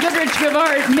Bridenstine, Goodrich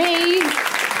Gavart, me,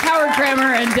 Howard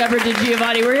Kramer, and Deborah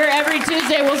DiGiovanni. We're here every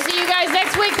Tuesday. We'll see you guys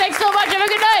next week. Thanks so much. Have a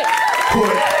good night.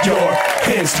 Put your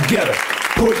hands together.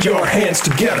 Put your hands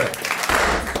together.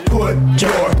 Put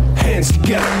your hands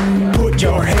together. Put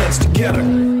your hands together.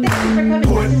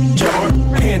 Put your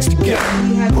hands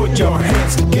together. Put your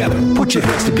hands together. Put your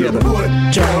hands together.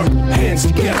 Put your hands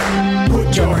together.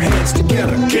 Put your hands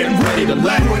together. Get ready to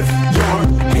laugh. Put your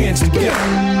hands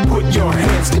together. Put your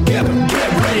hands together.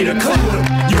 Get ready to clap.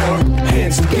 Put your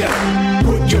hands together.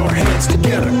 Put your hands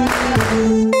together.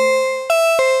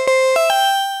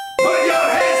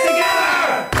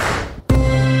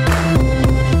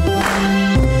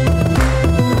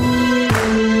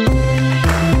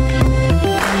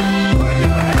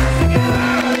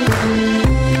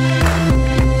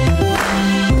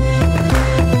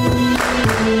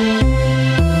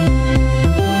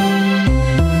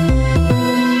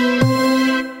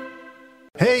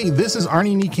 This is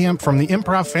Arnie Niekamp from the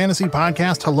improv fantasy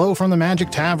podcast Hello from the Magic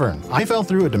Tavern. I fell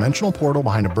through a dimensional portal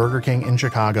behind a Burger King in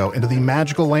Chicago into the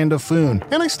magical land of Foon,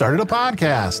 and I started a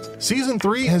podcast. Season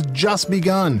 3 has just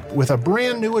begun with a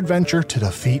brand new adventure to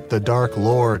defeat the Dark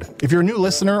Lord. If you're a new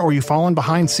listener or you've fallen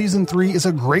behind, Season 3 is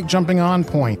a great jumping on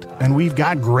point, and we've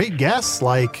got great guests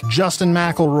like Justin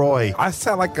McElroy. I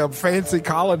sound like a fancy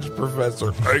college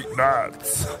professor. 8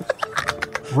 nuts.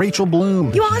 Rachel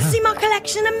Bloom. You want to see my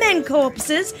collection of men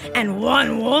corpses and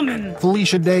one woman?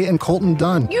 Felicia Day and Colton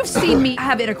Dunn. You've seen me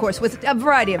have intercourse with a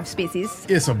variety of species.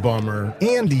 It's a bummer.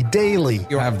 Andy Daly.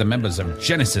 You have the members of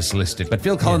Genesis listed, but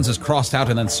Phil Collins is crossed out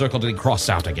and then circled and crossed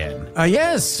out again.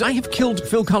 Yes, I have killed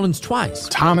Phil Collins twice.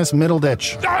 Thomas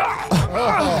Middleditch.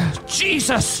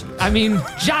 Jesus! I mean,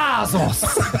 Jesus!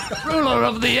 Ruler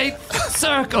of the 8th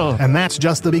circle. And that's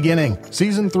just the beginning.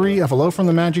 Season 3 of Hello from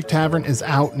the Magic Tavern is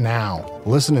out now.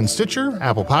 Listen in Stitcher,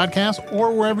 Apple Podcasts,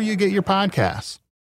 or wherever you get your podcasts.